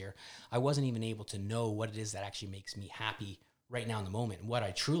circle this year, I wasn't even able to know what it is that actually makes me happy right now in the moment, and what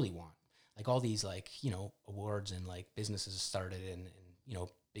I truly want. Like all these like, awards and like businesses started and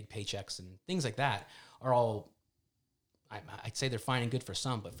big paychecks and things like that are all, I'd say they're fine and good for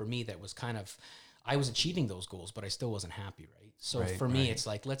some, but for me, that was kind of, I was achieving those goals, but I still wasn't happy, right? So for me, it's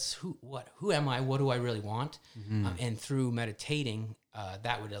like, who am I? What do I really want? And through meditating,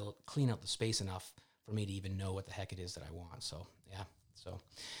 that would clean out the space enough for me to even know what the heck it is that I want. So, yeah.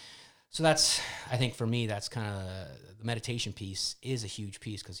 So that's, I think for me, that's kind of the meditation piece is a huge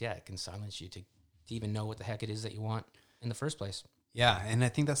piece because, it can silence you to even know what the heck it is that you want in the first place. Yeah, and I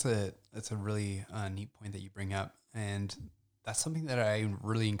think that's a really neat point that you bring up, and that's something that I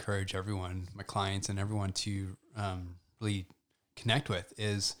really encourage everyone, my clients and everyone, to really connect with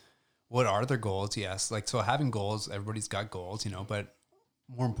is what are their goals? Yes, like, so having goals, everybody's got goals, but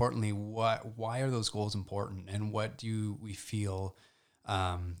more importantly, why are those goals important, and what do we feel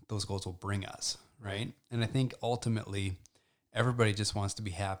those goals will bring us, right? And I think ultimately, everybody just wants to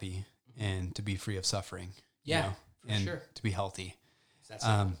be happy and to be free of suffering, and to be healthy.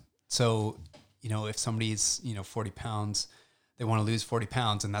 So, if somebody's, 40 pounds, they want to lose 40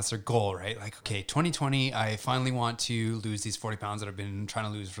 pounds and that's their goal, right? Like, okay, 2020, I finally want to lose these 40 pounds that I've been trying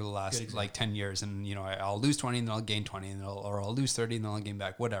to lose for the last 10 years. And, I'll lose 20 and then I'll gain 20 and I'll lose 30 and then I'll gain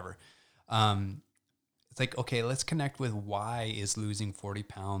back, whatever. It's like, okay, let's connect with why is losing 40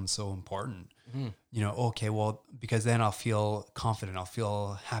 pounds so important? Okay, well, because then I'll feel confident. I'll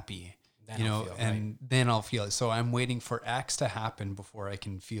feel happy. Then I'll feel it. So I'm waiting for X to happen before I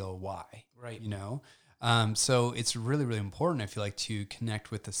can feel Y. Right. So it's really, really important, I feel like, to connect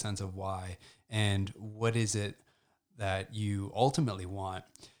with the sense of why and what is it that you ultimately want,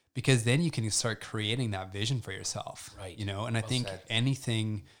 because then you can start creating that vision for yourself. Right. And I think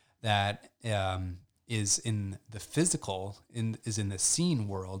anything that is in the physical, is in the seen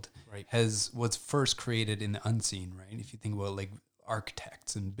world, was first created in the unseen, right? If you think about like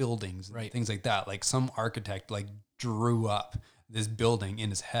architects and buildings and things like that, like some architect like drew up this building in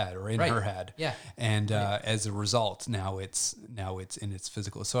his head or in her head, and as a result, now it's in its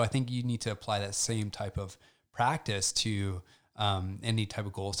physical. So I think you need to apply that same type of practice to any type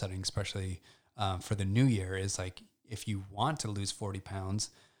of goal setting, especially for the new year. Is like, if you want to lose 40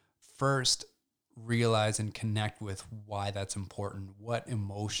 pounds, first realize and connect with why that's important. What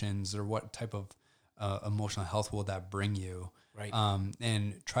emotions or what type of emotional health will that bring you? Right.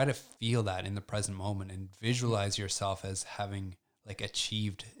 And try to feel that in the present moment and visualize yourself as having like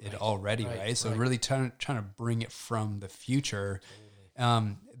achieved it already. Right. So really trying to bring it from the future.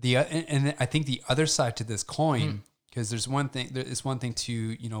 Totally. And I think the other side to this coin, because there's one thing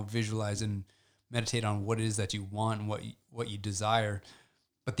to, visualize and meditate on what it is that you want and what you desire.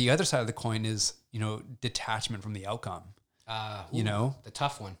 But the other side of the coin is, detachment from the outcome, the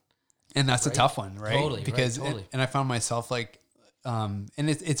tough one. And that's a tough one, right? Totally. Because, and I found myself like, and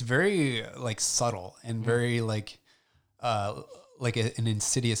it's very like subtle and very like an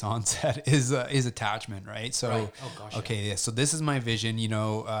insidious onset is attachment, right? So, okay, yeah. So this is my vision,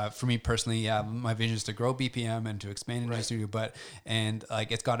 for me personally, my vision is to grow BPM and to expand into the studio, and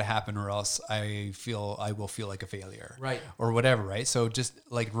like, it's got to happen or else I will feel like a failure, right? Or whatever, right? So just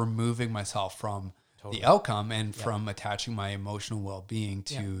like removing myself from the outcome and from attaching my emotional well-being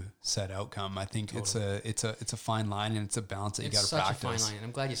to said outcome. I think it's a fine line, and it's a balance that you got to practice. It's such a fine line, and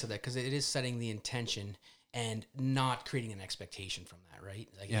I'm glad you said that, because it is setting the intention and not creating an expectation from that, right?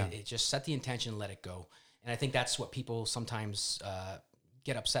 Like it just set the intention, let it go. And I think that's what people sometimes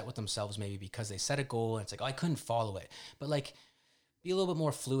get upset with themselves, maybe because they set a goal and it's like, oh, I couldn't follow it. But like, be a little bit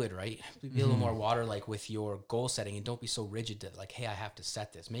more fluid, right? Be a little more water like with your goal setting, and don't be so rigid that like, hey, I have to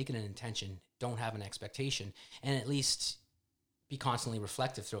set this. Make it an intention. Don't have an expectation, and at least be constantly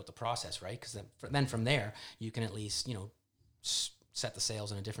reflective throughout the process, right? Because then from there you can at least set the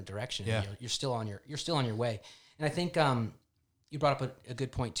sails in a different direction. Yeah. You're still on your way. And I think you brought up a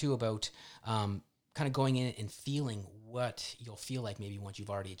good point too about kind of going in and feeling what you'll feel like maybe once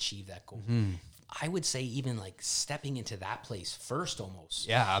you've already achieved that goal. I would say even like stepping into that place first almost.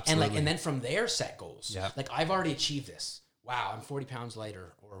 Yeah, absolutely. And then from there set goals. Yeah. Like, I've already achieved this. Wow, I'm 40 pounds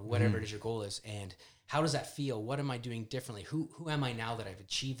lighter, or whatever it is your goal is. And how does that feel? What am I doing differently? Who am I now that I've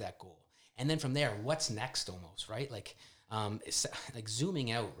achieved that goal? And then from there, what's next almost, right? Like, it's like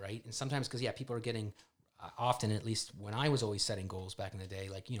zooming out, right? And sometimes, because people are getting, often, at least when I was always setting goals back in the day,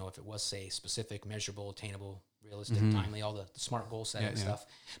 like, if it was, say, specific, measurable, attainable, realistic, timely, all the smart goal setting stuff.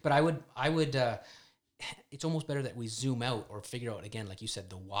 But I would it's almost better that we zoom out or figure out, again, like you said,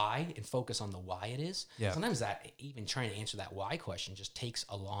 the why, and focus on the why it is. Yeah. Sometimes that, even trying to answer that why question, just takes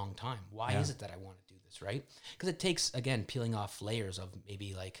a long time. Why is it that I want to do this, right? Because it takes, again, peeling off layers of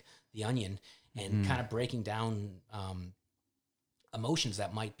maybe like the onion and kind of breaking down emotions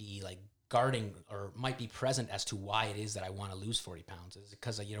that might be like guarding or might be present as to why it is that I want to lose 40 pounds. Is it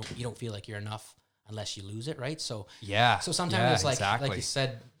because you don't feel like you're enough unless you lose it, right? So so sometimes it's like exactly. like you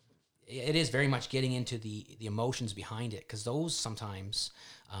said, it is very much getting into the emotions behind it, because those sometimes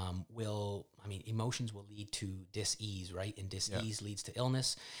emotions will lead to dis-ease, right? And dis-ease leads to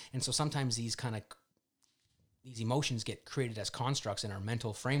illness. And so sometimes these emotions get created as constructs in our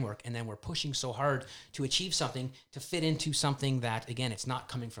mental framework, and then we're pushing so hard to achieve something, to fit into something that, again, it's not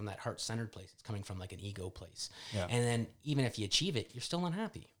coming from that heart-centered place. It's coming from like an ego place. Yeah. And then even if you achieve it, you're still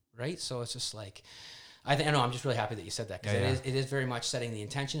unhappy, right? So it's just like, I know I'm just really happy that you said that, because it is very much setting the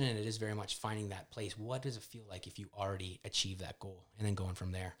intention, and it is very much finding that place. What does it feel like if you already achieve that goal, and then going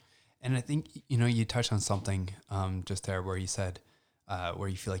from there? And I think, you touched on something just there where you said, where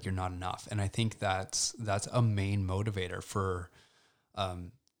you feel like you're not enough. And I think that's a main motivator for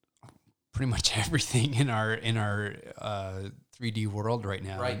pretty much everything in our 3D world right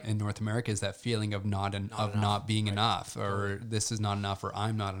now, right, in North America, is that feeling of not being enough, or this is not enough, or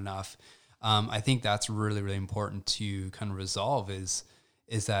I'm not enough. I think that's really, really important to kind of resolve is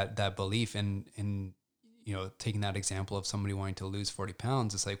that belief. And taking that example of somebody wanting to lose 40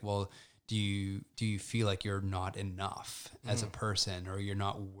 pounds, it's like, well, do you feel like you're not enough as a person, or you're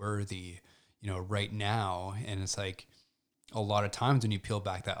not worthy, right now? And it's like, a lot of times when you peel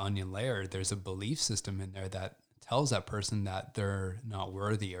back that onion layer, there's a belief system in there that tells that person that they're not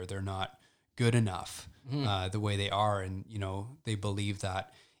worthy, or they're not good enough the way they are. And, they believe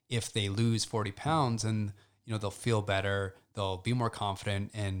that if they lose 40 pounds and, they'll feel better, they'll be more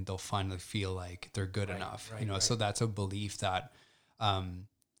confident, and they'll finally feel like they're good enough, So that's a belief that,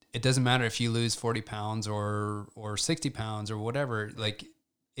 it doesn't matter if you lose 40 pounds or 60 pounds or whatever, like,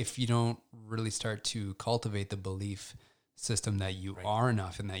 if you don't really start to cultivate the belief system that you are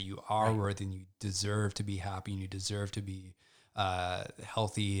enough, and that you are worthy, and you deserve to be happy, and you deserve to be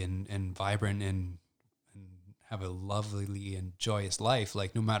healthy and vibrant and have a lovely and joyous life,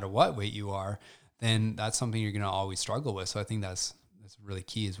 like no matter what weight you are, then that's something you're going to always struggle with. So I think that's really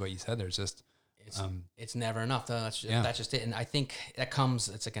key, is what you said. There's just, it's never enough. That's just it. And I think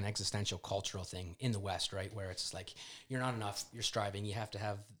it's like an existential cultural thing in the West, right? Where it's like, you're not enough, you're striving, you have to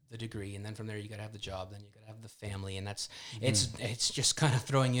have the degree, and then from there you got to have the job, then you got to have the family. And that's, it's just kind of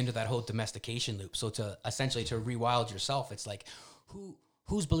throwing you into that whole domestication loop. So to essentially to rewild yourself, it's like,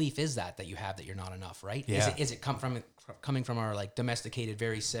 whose belief is that you have that you're not enough, right? Yeah. Is it coming from our like domesticated,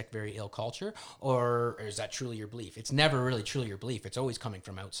 very sick, very ill culture, or is that truly your belief? It's never really truly your belief. It's always coming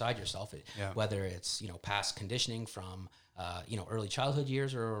from outside yourself, whether it's past conditioning from early childhood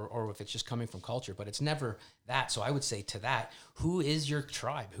years, or if it's just coming from culture. But it's never that. So I would say to that, who is your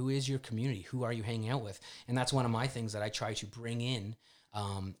tribe? Who is your community? Who are you hanging out with? And that's one of my things that I try to bring in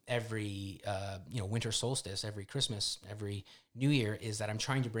every winter solstice, every Christmas, every New Year, is that I'm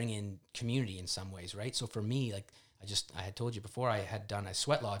trying to bring in community in some ways, right? So for me, like I had told you before, I had done a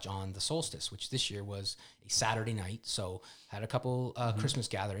sweat lodge on the solstice, which this year was a Saturday night. So had a couple Christmas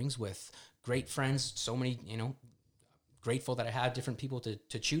gatherings with great friends, so many, grateful that I had different people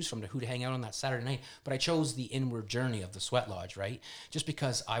to choose from, to who to hang out on that Saturday night. But I chose the inward journey of the sweat lodge, right? Just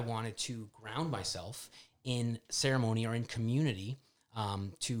because I wanted to ground myself in ceremony or in community,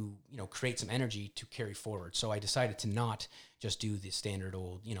 to create some energy to carry forward. So I decided to not just do the standard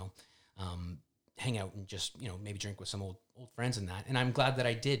old hang out and just maybe drink with some old friends and that. And I'm glad that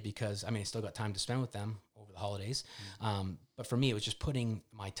I did, because I still got time to spend with them over the holidays. But for me, it was just putting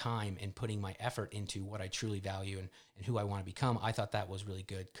my time and putting my effort into what I truly value and who I want to become. I thought that was really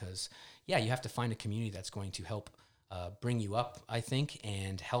good, because you have to find a community that's going to help bring you up, I think,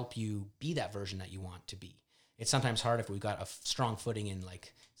 and help you be that version that you want to be. It's sometimes hard if we've got a strong footing in,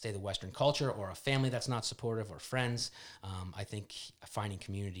 like, say, the Western culture, or a family that's not supportive, or friends. I think finding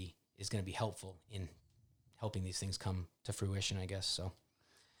community is going to be helpful in helping these things come to fruition, I guess. So,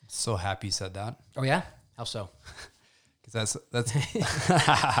 so happy you said that. Oh yeah, how so? Because that's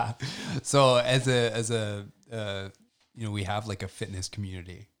so as a we have like a fitness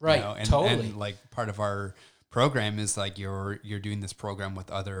community, right? And, totally. And like part of our program is like you're doing this program with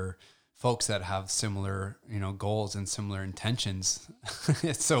other folks that have similar, goals and similar intentions.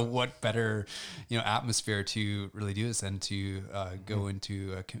 So what better, atmosphere to really do this than to go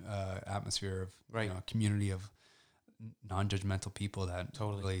into a atmosphere of, community of non-judgmental people that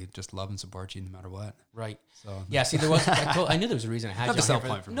totally just love and support you no matter what. Right. So yeah. See, I knew there was a reason I had you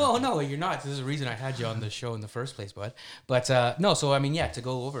on here. No, you're not. There's a reason I had you on the show in the first place, bud. But no. So to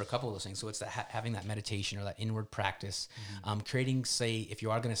go over a couple of those things. So it's that having that meditation or that inward practice, creating, say, if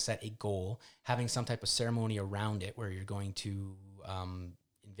you are going to set a goal, having some type of ceremony around it where you're going to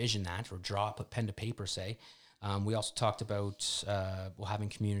envision that, or put pen to paper, say. We also talked about having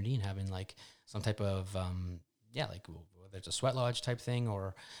community and having like some type of like whether it's a sweat lodge type thing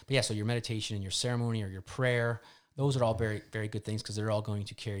so your meditation and your ceremony or your prayer, those are all very, very good things because they're all going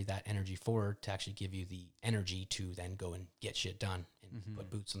to carry that energy forward to actually give you the energy to then go and get shit done and put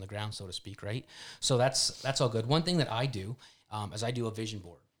boots on the ground, so to speak, right? So that's all good. One thing that I do is I do a vision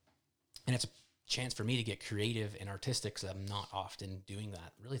board, and it's a chance for me to get creative and artistic because I'm not often doing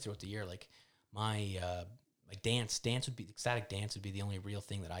that really throughout the year. Like my dance would be ecstatic dance would be the only real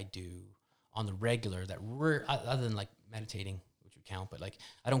thing that I do on the regular other than like meditating, which would count, but like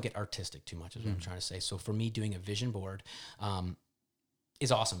I don't get artistic too much is what I'm trying to say. So for me, doing a vision board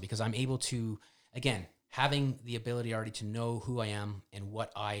is awesome because I'm able to, again, having the ability already to know who I am and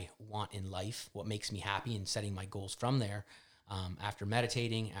what I want in life, what makes me happy, and setting my goals from there. After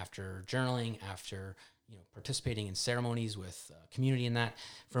meditating, after journaling, after participating in ceremonies with community and that,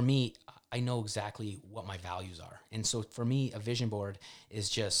 for me, I know exactly what my values are. And so for me, a vision board is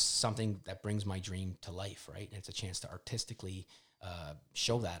just something that brings my dream to life, right? And it's a chance to artistically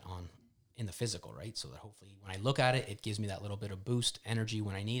show that in the physical, right? So that hopefully when I look at it, it gives me that little bit of boost energy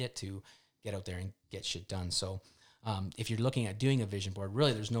when I need it to get out there and get shit done. So if you're looking at doing a vision board,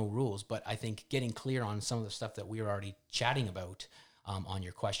 really there's no rules, but I think getting clear on some of the stuff that we were already chatting about on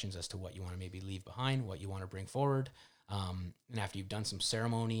your questions as to what you want to maybe leave behind, what you want to bring forward. And after you've done some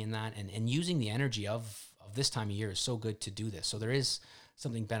ceremony in that and using the energy of this time of year is so good to do this. So there is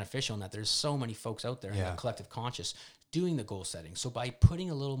something beneficial in that there's so many folks out there in the collective conscious doing the goal setting. So by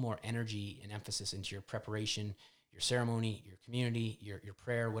putting a little more energy and emphasis into your preparation, your ceremony, your community, your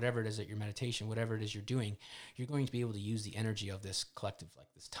prayer, whatever it is that your meditation, whatever it is you're doing, you're going to be able to use the energy of this collective, like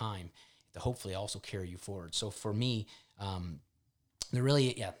this time, to hopefully also carry you forward. So for me,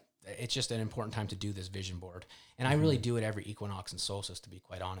 it's just an important time to do this vision board. And I really do it every equinox and solstice, to be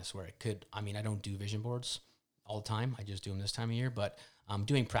quite honest, I don't do vision boards all the time. I just do them this time of year, but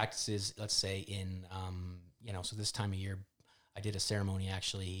doing practices, let's say in, so this time of year, I did a ceremony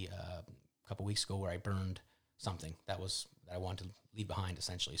actually a couple weeks ago where I burned something that I wanted to leave behind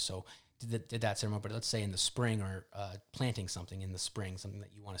essentially. So did that ceremony, but let's say in the spring or planting something in the spring, something that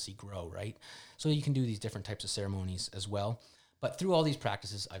you want to see grow, right? So you can do these different types of ceremonies as well. But through all these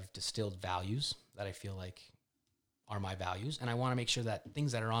practices, I've distilled values that I feel like are my values. And I want to make sure that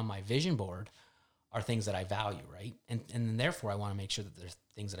things that are on my vision board are things that I value, right? And then therefore I want to make sure that there's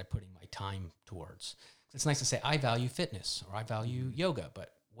things that I'm putting my time towards. It's nice to say I value fitness or I value yoga,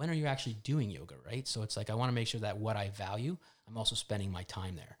 but when are you actually doing yoga, right? So it's like I want to make sure that what I value, I'm also spending my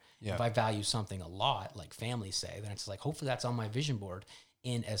time there. Yeah. If I value something a lot, like families say, then it's like hopefully that's on my vision board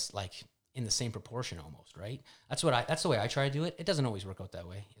in the same proportion almost, right? That's the way I try to do it. It doesn't always work out that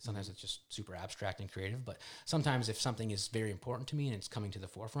way. Sometimes it's just super abstract and creative, but sometimes if something is very important to me and it's coming to the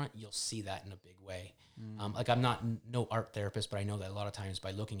forefront, you'll see that in a big way. Like I'm not no art therapist, but I know that a lot of times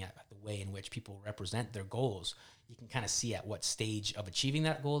by looking at the way in which people represent their goals, you can kind of see at what stage of achieving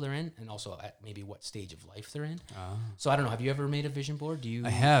that goal they're in and also at maybe what stage of life they're in. So I don't know. Have you ever made a vision board? I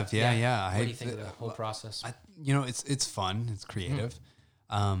have. Yeah. What do you think of the whole process? It's fun. It's creative.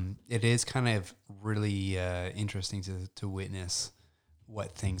 It is kind of really interesting to witness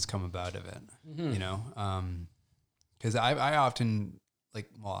what things come about of it, because I often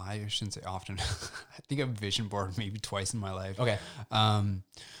I shouldn't say often. I think I've vision board maybe twice in my life. Okay.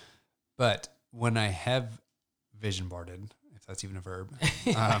 But when I have vision boarded, if that's even a verb,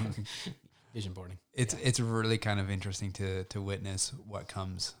 vision boarding, it's really kind of interesting to witness what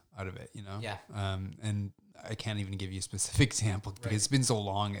comes out of it, Yeah. And I can't even give you a specific example because it's been so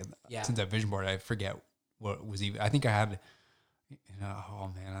long since that vision board. I forget what was even. I think I had.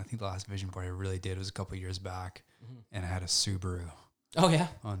 I think the last vision board I really did was a couple of years back, and I had a Subaru. Oh yeah,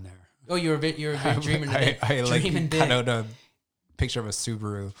 on there. Oh, you're dreaming. I cut out a picture of a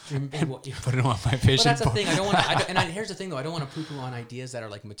Subaru and put it on my vision. But that's the thing. I don't want to. Here's the thing, though. I don't want to poo-poo on ideas that are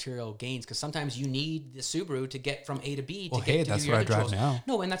like material gains because sometimes you need the Subaru to get from A to B. That's what I drive now.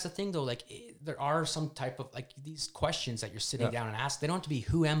 No, and that's the thing, though. Like there are some type of these questions that you're sitting down and ask. They don't have to be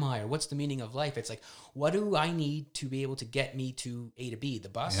who am I or what's the meaning of life. It's like what do I need to be able to get me to A to B, the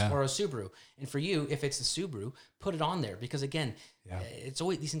bus or a Subaru? And for you, if it's the Subaru, put it on there because again. It's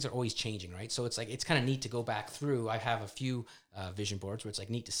always these things are always changing, right? So it's like it's kind of neat to go back through. I have a few vision boards where it's like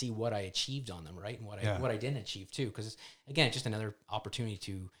neat to see what I achieved on them, right, and what I didn't achieve too. Because again, it's just another opportunity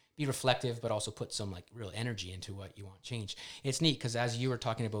to be reflective, but also put some like real energy into what you want to change. It's neat because as you were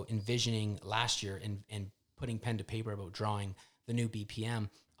talking about envisioning last year and putting pen to paper about drawing the new BPM.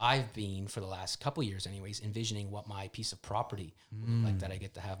 I've been for the last couple years anyways, envisioning what my piece of property would look like that I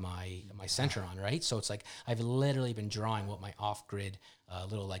get to have my center on, right? So it's like, I've literally been drawing what my off-grid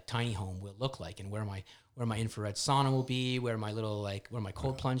little like tiny home will look like and where my where my infrared sauna will be, where my little where my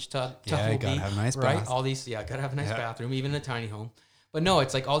cold plunge tub will gotta be. have a nice right? bath. All these, gotta have a nice bathroom, even in a tiny home. But no,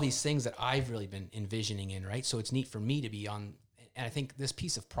 it's like all these things that I've really been envisioning in, right? So it's neat for me to be on, and I think this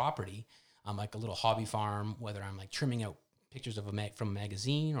piece of property, like a little hobby farm, whether I'm like trimming out pictures of from a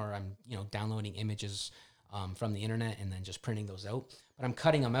magazine, or I'm, downloading images from the internet and then just printing those out, but I'm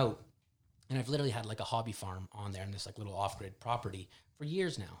cutting them out. And I've literally had like a hobby farm on there and this like little off-grid property for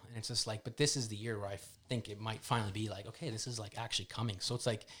years now. And it's just like, but this is the year where I think it might finally be like, okay, this is like actually coming. So it's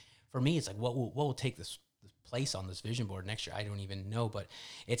like, for me, it's like, what will take this place on this vision board next year? I don't even know, but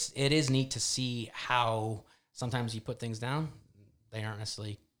it is neat to see how sometimes you put things down, they aren't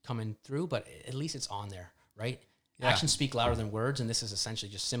necessarily coming through, but at least it's on there, right? Yeah. Actions speak louder than words, and this is essentially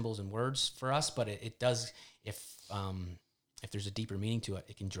just symbols and words for us, but it does, if there's a deeper meaning to it,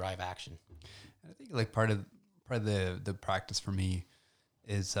 it can drive action. I think like part of the practice for me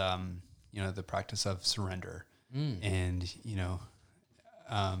is the practice of surrender. And well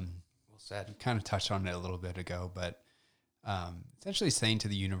said. You kind of touched on it a little bit ago, but essentially saying to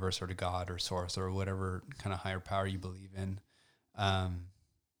the universe or to God or source or whatever kind of higher power you believe in, that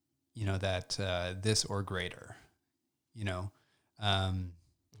this or greater,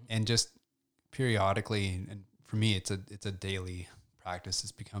 and just periodically, and for me, it's a daily practice.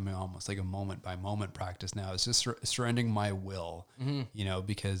 It's becoming almost like a moment by moment practice now. It's just surrendering my will,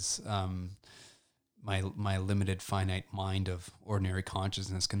 because my limited finite mind of ordinary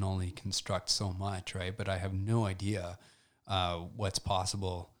consciousness can only construct so much, right? But I have no idea what's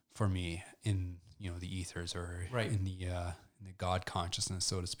possible for me in the ethers or in the God consciousness,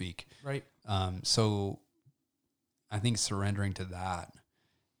 so to speak. Right. So I think surrendering to that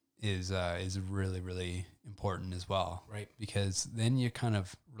is really, really important as well. Right. Because then you're kind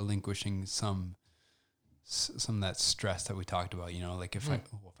of relinquishing some of that stress that we talked about, like if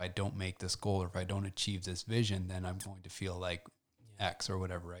I don't make this goal or if I don't achieve this vision, then I'm going to feel like X or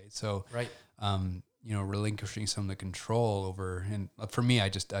whatever. Right. So, relinquishing some of the control over, and for me, I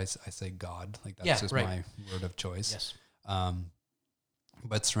say God, like that's just my word of choice. Yes.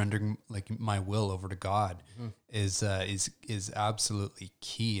 But surrendering like my will over to God is absolutely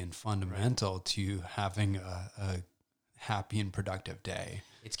key and fundamental to having a happy and productive day.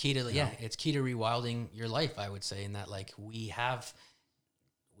 It's key to it's key to rewilding your life, I would say, in that like we have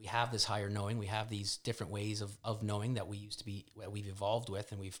this higher knowing, we have these different ways of knowing that we've evolved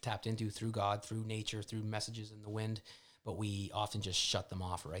with and we've tapped into through God, through nature, through messages in the wind, but we often just shut them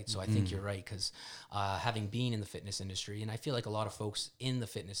off, right? So I think you're right, because having been in the fitness industry, and I feel like a lot of folks in the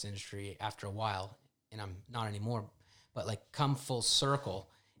fitness industry after a while, and I'm not anymore, but like come full circle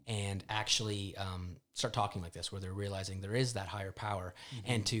and actually start talking like this, where they're realizing there is that higher power,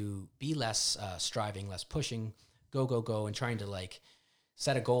 and to be less striving, less pushing, go, and trying to like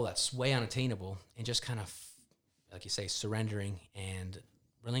set a goal that's way unattainable, and just kind of, like you say, surrendering and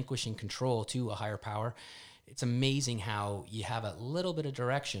relinquishing control to a higher power. It's amazing how you have a little bit of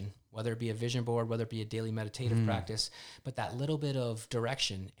direction, whether it be a vision board, whether it be a daily meditative practice, but that little bit of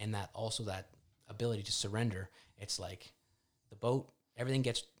direction and that ability to surrender, it's like the boat, everything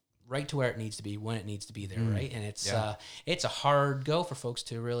gets right to where it needs to be when it needs to be there, right? And it's a hard go for folks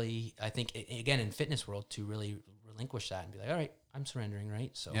to really, I think, again, in fitness world, to really relinquish that and be like, all right, I'm surrendering,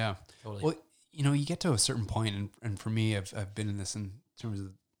 right? So totally. Well, you get to a certain point, and for me, I've been in this in terms of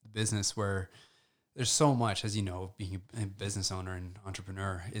the business where there's so much, as you know, being a business owner and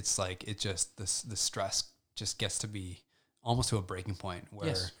entrepreneur, it's like, the stress just gets to be almost to a breaking point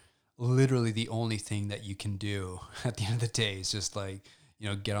where literally the only thing that you can do at the end of the day is just like,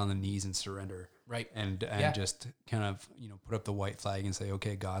 get on the knees and surrender. Right. And just kind of, put up the white flag and say,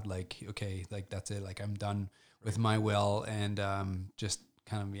 okay, God, okay, that's it. Like, I'm done with my will. And, just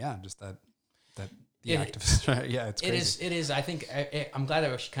kind of, just that act of, it's crazy. It is. I think I'm glad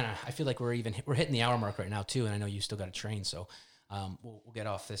that I feel like we're hitting the hour mark right now too. And I know you still got to train. So, we'll get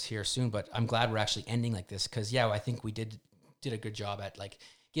off this here soon, but I'm glad we're actually ending like this. Cause I think we did a good job at like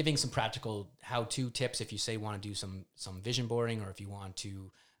giving some practical how-to tips. If you say want to do some vision boarding, or if you want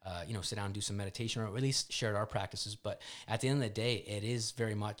to, sit down and do some meditation, or at least share our practices. But at the end of the day, it is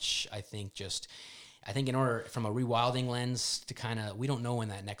very much, I think in order, from a rewilding lens, to we don't know when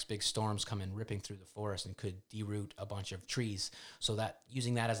that next big storm's coming ripping through the forest and could deroot a bunch of trees. So that,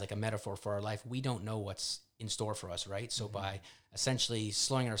 using that as like a metaphor for our life, we don't know what's in store for us, right? So by essentially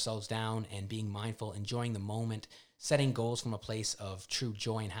slowing ourselves down and being mindful, enjoying the moment, setting goals from a place of true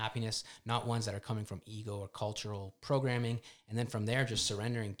joy and happiness, not ones that are coming from ego or cultural programming. And then from there, just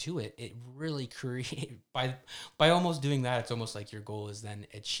surrendering to it, it really by almost doing that, it's almost like your goal is then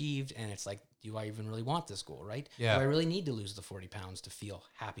achieved. And it's like, do I even really want this goal, right? Yeah. Do I really need to lose the 40 pounds to feel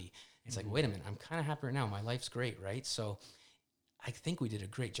happy? It's like, wait a minute, I'm kind of happy right now. My life's great, right? So I think we did a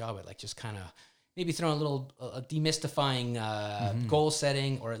great job at like just kind of maybe throwing a little demystifying goal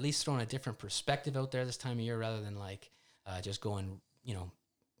setting, or at least throwing a different perspective out there this time of year, rather than like just going,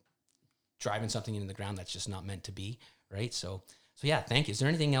 driving something into the ground that's just not meant to be, right? So yeah, thank you. Is there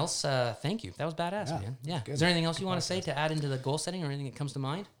anything else? Thank you. That was badass, man. Yeah. Is there anything else you want to say to add into the goal setting, or anything that comes to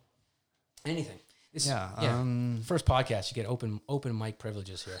mind? Anything? First podcast, you get open mic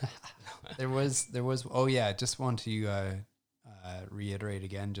privileges here. There was. Oh yeah, just want to reiterate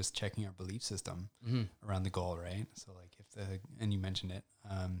again, just checking our belief system around the goal, right? So like and you mentioned it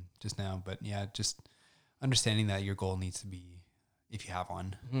just now, but yeah, just understanding that your goal needs to be, if you have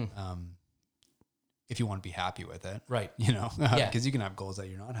one, if you want to be happy with it, right? Because you can have goals that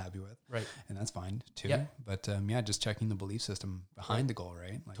you're not happy with, right? And that's fine too. But just checking the belief system behind the goal,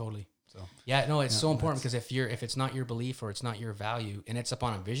 right? Like, totally. So it's so important, because if it's not your belief or it's not your value, and it's up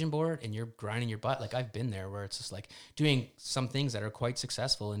on a vision board and you're grinding your butt, like I've been there, where it's just like doing some things that are quite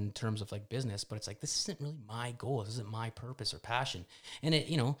successful in terms of like business, but it's like, this isn't really my goal. This isn't my purpose or passion. And it,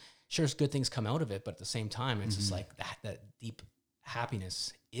 sure, good things come out of it, but at the same time, it's just like that deep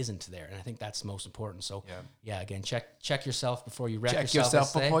happiness isn't there, and I think that's most important. So again, check yourself before you wreck yourself. Check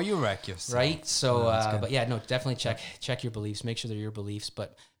yourself before you wreck yourself, right? So definitely check your beliefs, make sure they're your beliefs.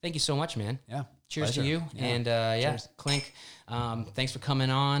 But thank you so much, man. Cheers pleasure. to you. And Cheers. Clink, thanks for coming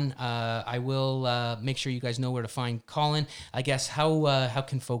on. I will make sure you guys know where to find Colin. I guess how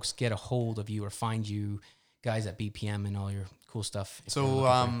can folks get a hold of you or find you guys at BPM and all your cool stuff? So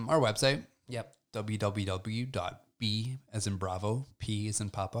our website, yep, www.B as in Bravo, P as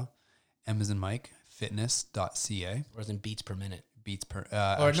in Papa, M as in Mike, fitness.ca. Or as in beats per minute. Beats per...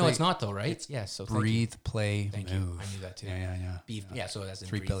 no, it's not though, right? So breathe, play, thank move. You. I knew that too. Yeah. So as in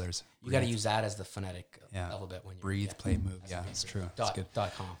 3 breathe. pillars. You got to use that as the phonetic alphabet when you breathe, play, move. Yeah, it's true. That's good. .com.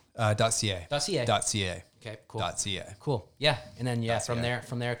 .ca. .ca. Okay, cool. .ca. Cool. Yeah, and then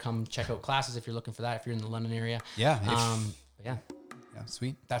from there, come check out classes if you're looking for that. If you're in the London area. Yeah. Yeah,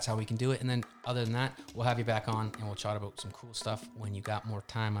 sweet. That's how we can do it. And then other than that, we'll have you back on and we'll chat about some cool stuff when you got more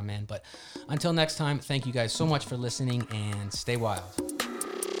time, my man. But until next time, thank you guys so much for listening, and stay wild.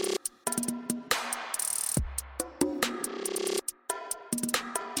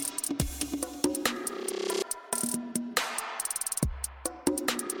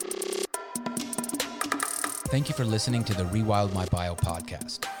 Thank you for listening to the ReWild My Bio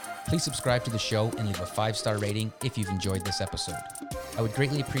podcast. Please subscribe to the show and leave a 5-star rating if you've enjoyed this episode. I would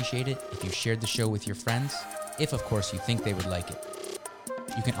greatly appreciate it if you shared the show with your friends, if of course you think they would like it.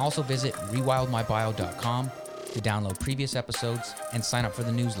 You can also visit rewildmybio.com to download previous episodes and sign up for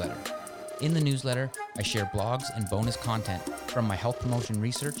the newsletter. In the newsletter, I share blogs and bonus content from my health promotion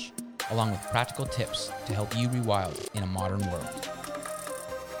research, along with practical tips to help you rewild in a modern world.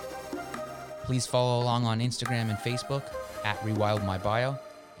 Please follow along on Instagram and Facebook at RewildMyBio,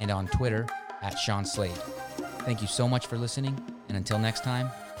 and on Twitter at Sean Slade. Thank you so much for listening, and until next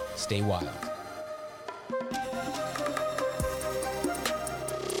time, stay wild.